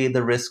overplay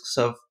the risks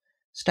of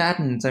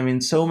statins. I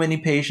mean, so many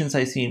patients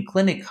I see in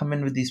clinic come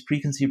in with these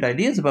preconceived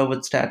ideas about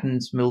what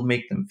statins will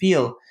make them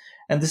feel.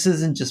 And this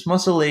isn't just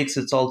muscle aches,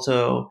 it's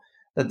also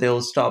that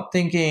they'll stop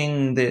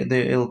thinking,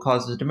 it'll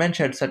cause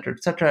dementia, et cetera,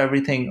 et cetera.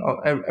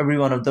 Every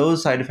one of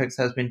those side effects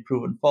has been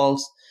proven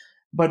false.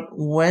 But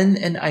when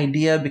an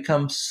idea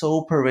becomes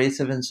so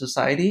pervasive in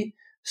society,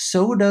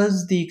 so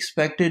does the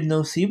expected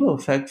nocebo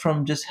effect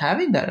from just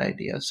having that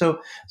idea.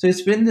 So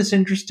it's been this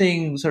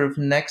interesting sort of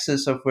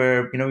nexus of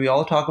where, we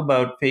all talk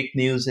about fake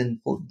news in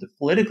the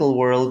political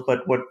world,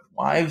 but what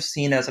I've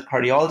seen as a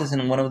cardiologist,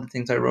 and one of the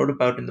things I wrote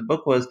about in the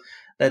book, was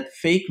that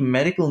fake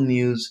medical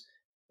news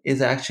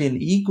is actually an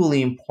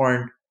equally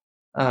important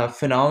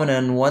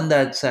phenomenon, one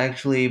that's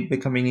actually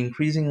becoming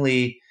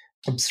increasingly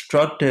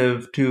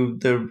obstructive to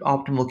the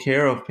optimal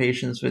care of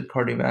patients with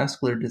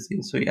cardiovascular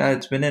disease. So yeah,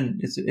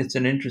 it's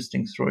an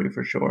interesting story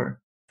for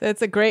sure.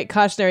 It's a great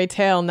cautionary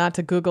tale not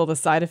to Google the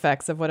side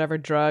effects of whatever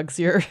drugs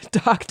your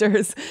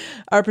doctors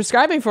are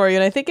prescribing for you.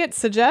 And I think it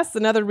suggests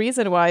another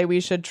reason why we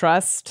should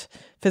trust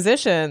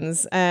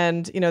physicians,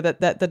 and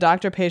that the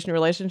doctor-patient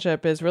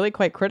relationship is really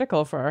quite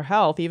critical for our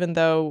health, even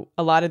though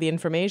a lot of the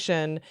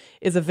information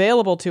is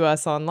available to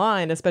us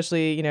online,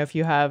 especially if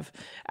you have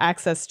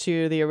access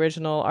to the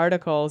original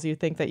articles. You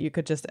think that you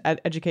could just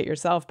educate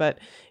yourself, but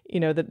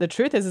the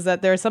truth is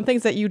that there are some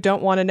things that you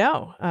don't want to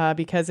know,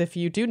 because if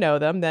you do know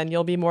them, then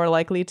you'll be more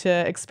likely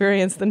to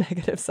experience the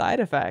negative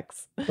side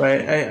effects.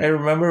 Right. I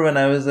remember when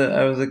I was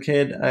a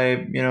kid, I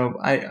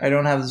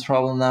don't have this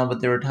problem now,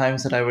 but there were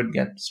times that I would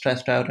get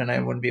stressed out and I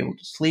wouldn't be able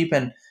to sleep.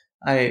 And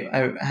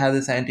I had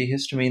this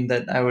antihistamine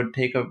that I would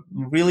take I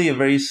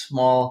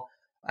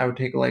would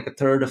take like a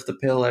third of the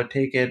pill. I would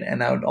take it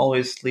and I would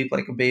always sleep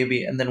like a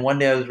baby. And then one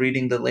day I was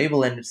reading the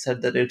label and it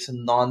said that it's a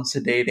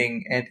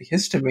non-sedating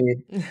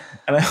antihistamine.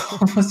 And I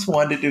almost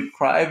wanted to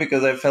cry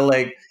because I felt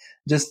like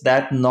just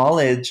that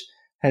knowledge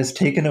has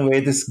taken away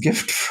this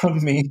gift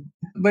from me.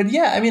 But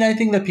yeah, I mean, I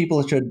think that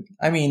people should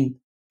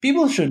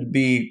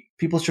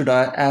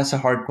ask the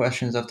hard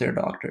questions of their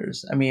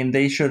doctors. I mean,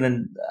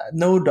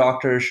 no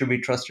doctor should be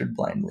trusted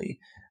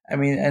blindly. I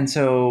mean, and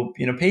so,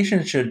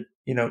 patients should,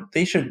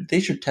 they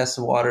should test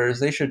the waters.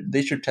 They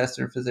should test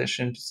their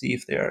physician to see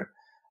if they're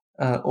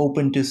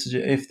open,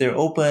 if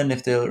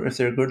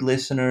they're good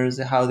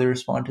listeners, how they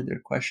respond to their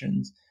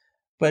questions.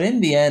 But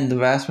in the end, the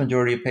vast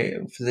majority of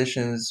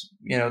physicians,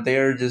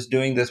 they're just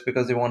doing this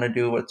because they want to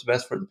do what's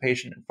best for the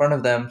patient in front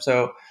of them.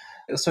 So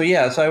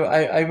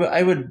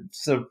I would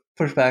sort of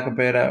push back a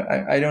bit.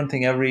 I don't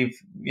think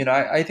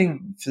I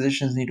think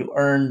physicians need to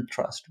earn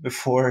trust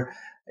before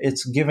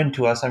it's given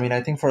to us. I mean,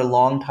 I think for a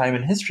long time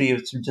in history,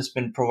 it's just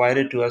been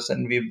provided to us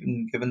and we've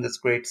been given this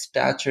great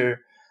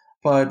stature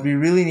but we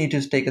really need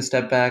to take a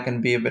step back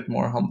and be a bit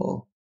more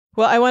humble.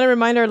 Well, I want to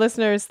remind our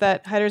listeners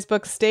that Haider's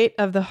book, State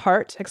of the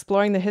Heart,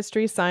 Exploring the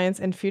History, Science,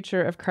 and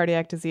Future of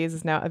Cardiac Disease,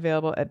 is now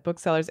available at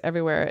booksellers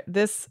everywhere.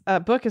 This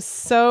book is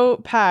so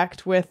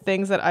packed with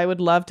things that I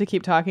would love to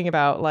keep talking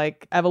about,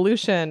 like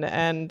evolution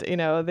and,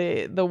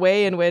 the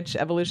way in which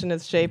evolution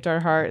has shaped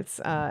our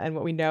hearts and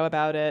what we know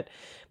about it.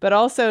 But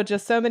also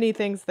just so many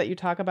things that you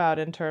talk about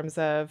in terms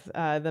of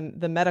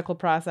the medical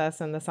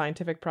process and the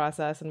scientific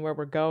process and where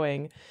we're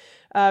going.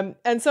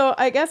 And so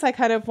I guess I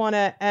kind of want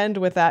to end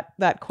with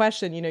that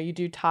question. You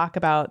do talk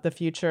about the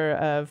future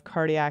of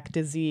cardiac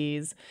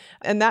disease,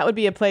 and that would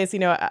be a place,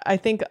 I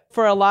think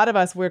for a lot of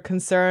us, we're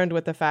concerned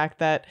with the fact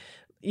that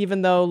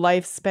even though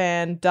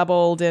lifespan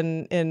doubled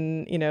during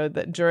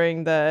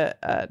the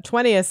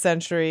 20th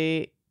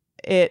century,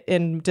 it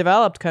in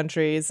developed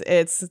countries,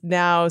 it's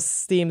now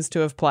seems to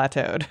have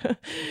plateaued.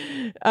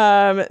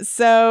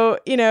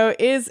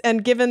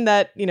 And given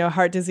that,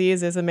 heart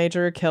disease is a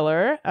major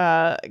killer,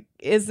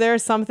 is there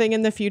something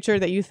in the future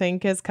that you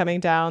think is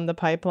coming down the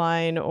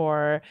pipeline,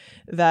 or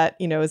that,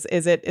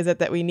 is it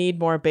that we need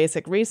more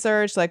basic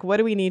research? Like, what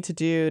do we need to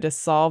do to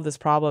solve this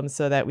problem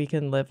so that we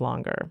can live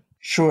longer?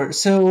 Sure.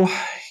 So,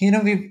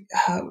 we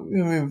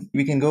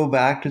can go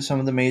back to some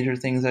of the major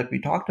things that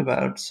we talked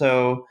about.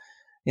 So,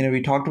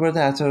 we talked about the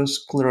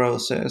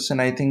atherosclerosis,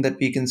 and I think that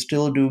we can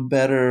still do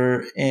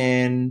better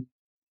in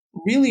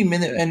really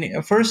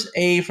first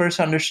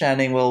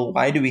understanding, well,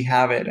 why do we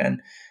have it? And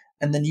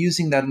then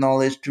using that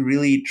knowledge to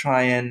really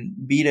try and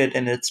beat it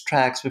in its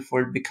tracks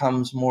before it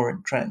becomes more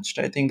entrenched.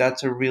 I think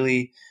that's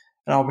an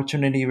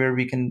opportunity where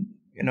we can,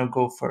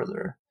 go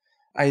further.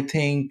 I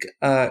think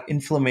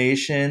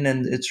inflammation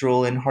and its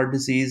role in heart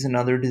disease and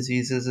other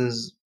diseases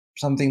is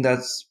something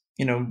that's,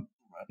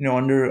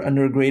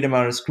 under a great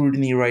amount of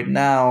scrutiny right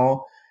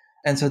now.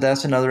 And so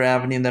that's another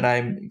avenue that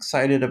I'm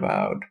excited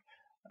about.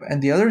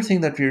 And the other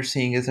thing that we're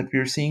seeing is that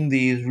we're seeing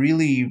these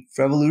really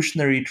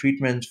revolutionary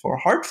treatments for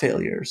heart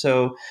failure.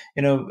 So,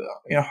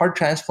 heart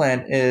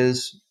transplant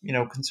is,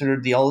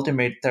 considered the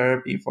ultimate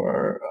therapy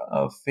for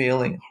a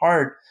failing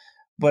heart.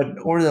 But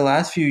over the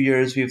last few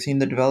years, we've seen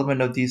the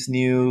development of these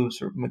new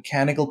sort of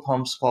mechanical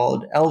pumps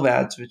called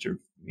LVADs, which are,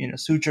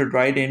 sutured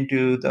right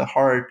into the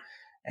heart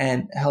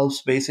and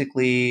helps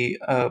basically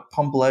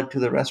pump blood to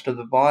the rest of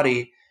the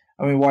body.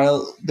 I mean,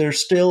 while they're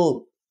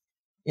still,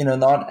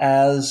 not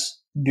as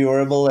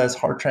durable as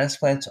heart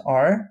transplants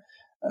are,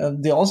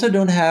 they also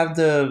don't have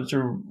the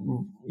sort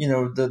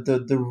of,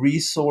 the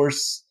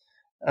resource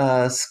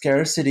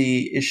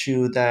scarcity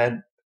issue that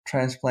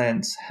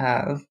transplants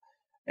have.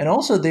 And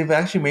also, they've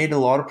actually made a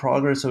lot of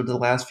progress over the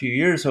last few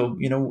years. So,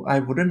 I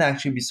wouldn't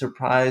actually be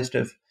surprised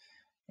if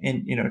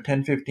in,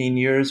 10, 15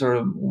 years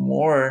or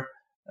more,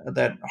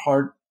 that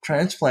heart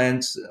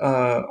transplants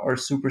are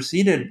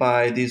superseded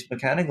by these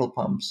mechanical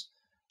pumps.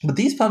 But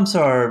these pumps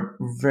are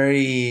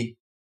very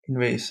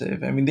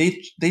invasive. I mean,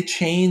 they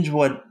change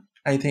what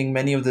I think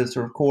many of the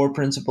sort of core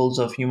principles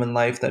of human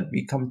life that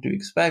we come to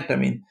expect. I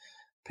mean,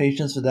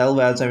 patients with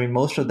LVADs,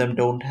 most of them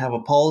don't have a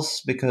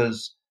pulse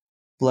because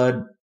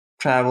blood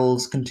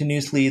travels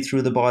continuously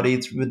through the body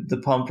with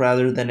the pump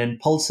rather than in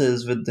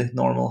pulses with the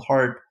normal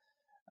heart.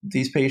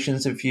 These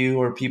patients, if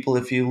you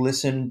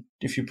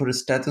put a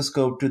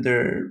stethoscope to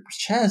their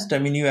chest,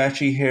 you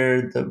actually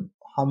hear the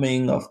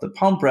humming of the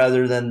pump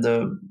rather than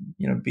the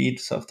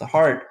beats of the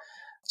heart.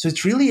 So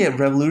it's really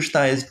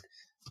revolutionized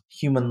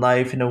human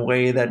life in a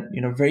way that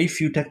very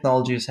few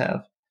technologies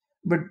have.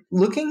 But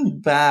looking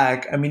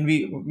back,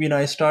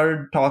 I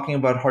started talking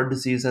about heart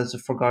disease as a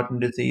forgotten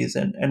disease,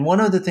 and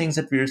one of the things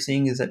that we're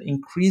seeing is that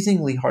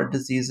increasingly heart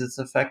disease is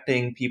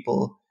affecting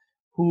people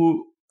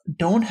who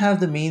don't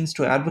have the means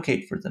to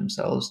advocate for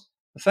themselves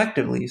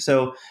effectively.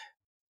 So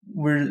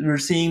we're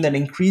seeing that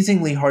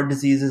increasingly heart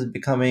disease is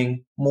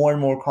becoming more and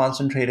more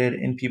concentrated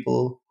in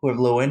people who have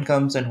low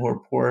incomes and who are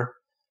poor.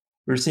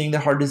 We're seeing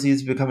that heart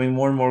disease becoming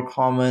more and more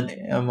common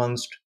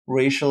amongst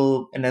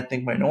racial and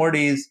ethnic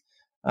minorities,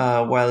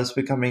 while it's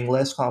becoming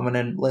less common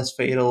and less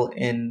fatal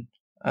in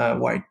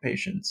white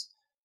patients.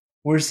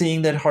 We're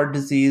seeing that heart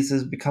disease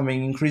is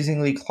becoming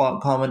increasingly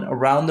common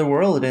around the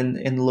world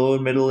in low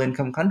and middle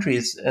income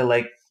countries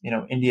like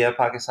India,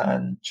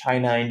 Pakistan,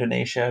 China,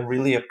 Indonesia,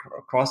 really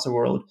across the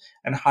world.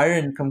 And higher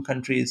income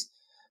countries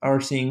are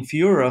seeing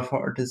fewer of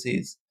heart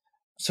disease.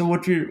 So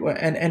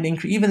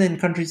even in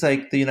countries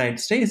like the United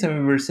States,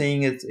 we're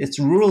seeing it's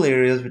rural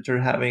areas which are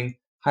having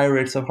higher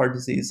rates of heart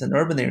disease than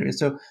urban areas.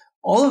 So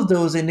all of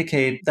those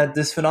indicate that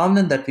this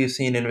phenomenon that we've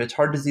seen, in which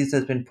heart disease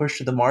has been pushed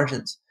to the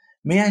margins,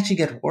 may actually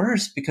get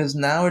worse, because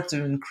now it's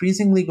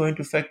increasingly going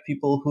to affect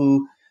people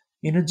who,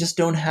 just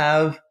don't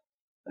have,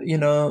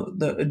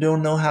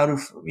 don't know how to,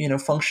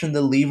 function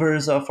the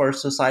levers of our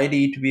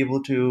society to be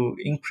able to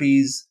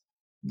increase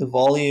the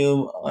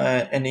volume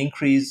and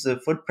increase the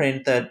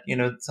footprint that,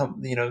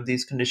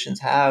 these conditions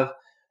have,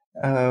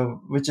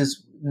 which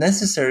is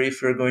necessary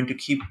if you're going to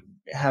keep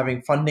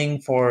having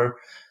funding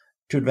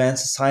to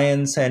advance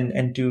science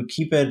and to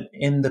keep it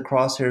in the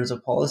crosshairs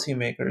of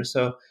policymakers.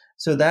 So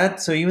So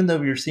even though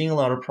we're seeing a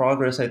lot of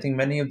progress, I think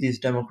many of these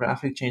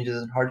demographic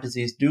changes in heart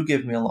disease do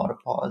give me a lot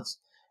of pause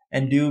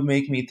and do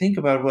make me think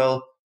about,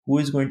 well, who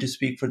is going to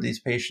speak for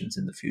these patients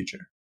in the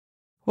future?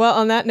 Well,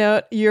 on that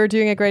note, you're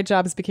doing a great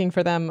job speaking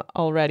for them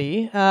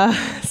already.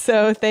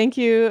 So thank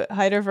you,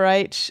 Haider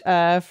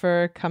Veraich,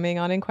 for coming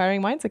on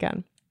Inquiring Minds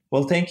again.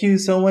 Well, thank you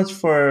so much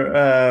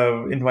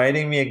for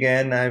inviting me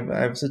again.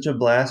 I've such a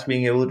blast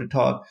being able to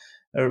talk,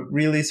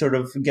 really sort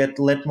of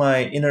let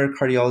my inner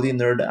cardiology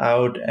nerd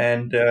out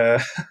and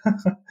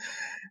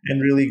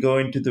and really go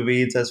into the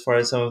weeds as far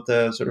as some of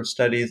the sort of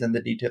studies and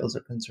the details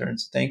are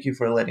concerned. So thank you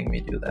for letting me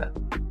do that.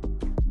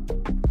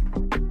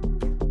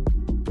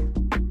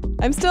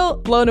 I'm still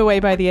blown away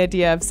by the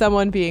idea of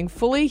someone being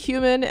fully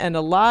human and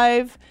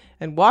alive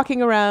and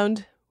walking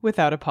around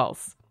without a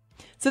pulse.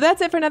 So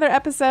that's it for another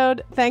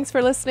episode. Thanks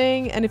for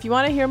listening. And if you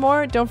want to hear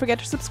more, don't forget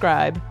to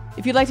subscribe.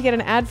 If you'd like to get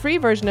an ad-free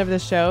version of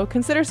this show,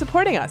 consider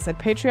supporting us at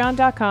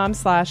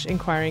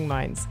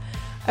patreon.com/inquiringminds.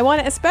 I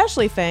want to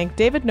especially thank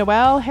David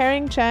Noel,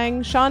 Herring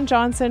Chang, Sean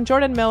Johnson,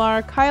 Jordan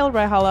Millar, Kyle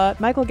Rehala,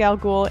 Michael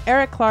Galgul,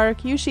 Eric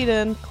Clark, Yu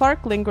Shiden,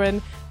 Clark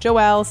Lindgren,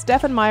 Joel,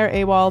 Stefan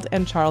Meyer-Awald,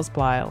 and Charles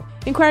Blyle.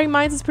 Inquiring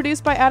Minds is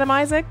produced by Adam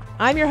Isaac.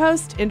 I'm your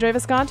host, Indre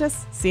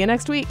Viscontis. See you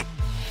next week.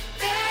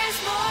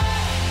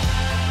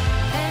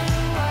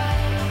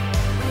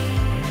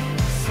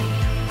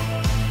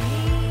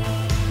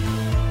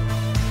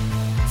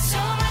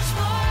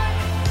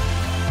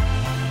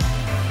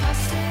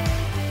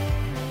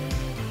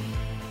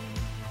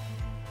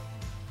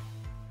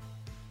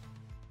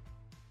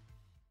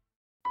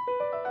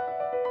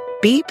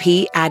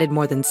 BP added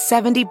more than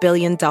 $70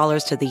 billion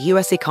to the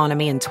U.S.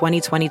 economy in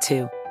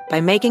 2022 by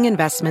making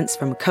investments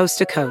from coast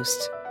to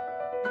coast.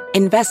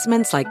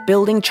 Investments like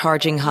building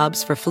charging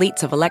hubs for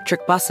fleets of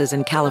electric buses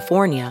in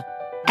California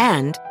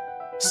and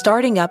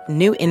starting up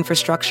new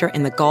infrastructure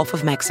in the Gulf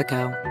of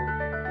Mexico.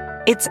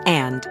 It's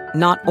and,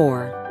 not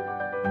or.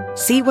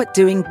 See what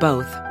doing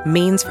both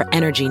means for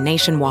energy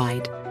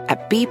nationwide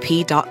at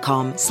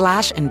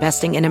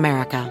bp.com/investing in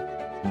America.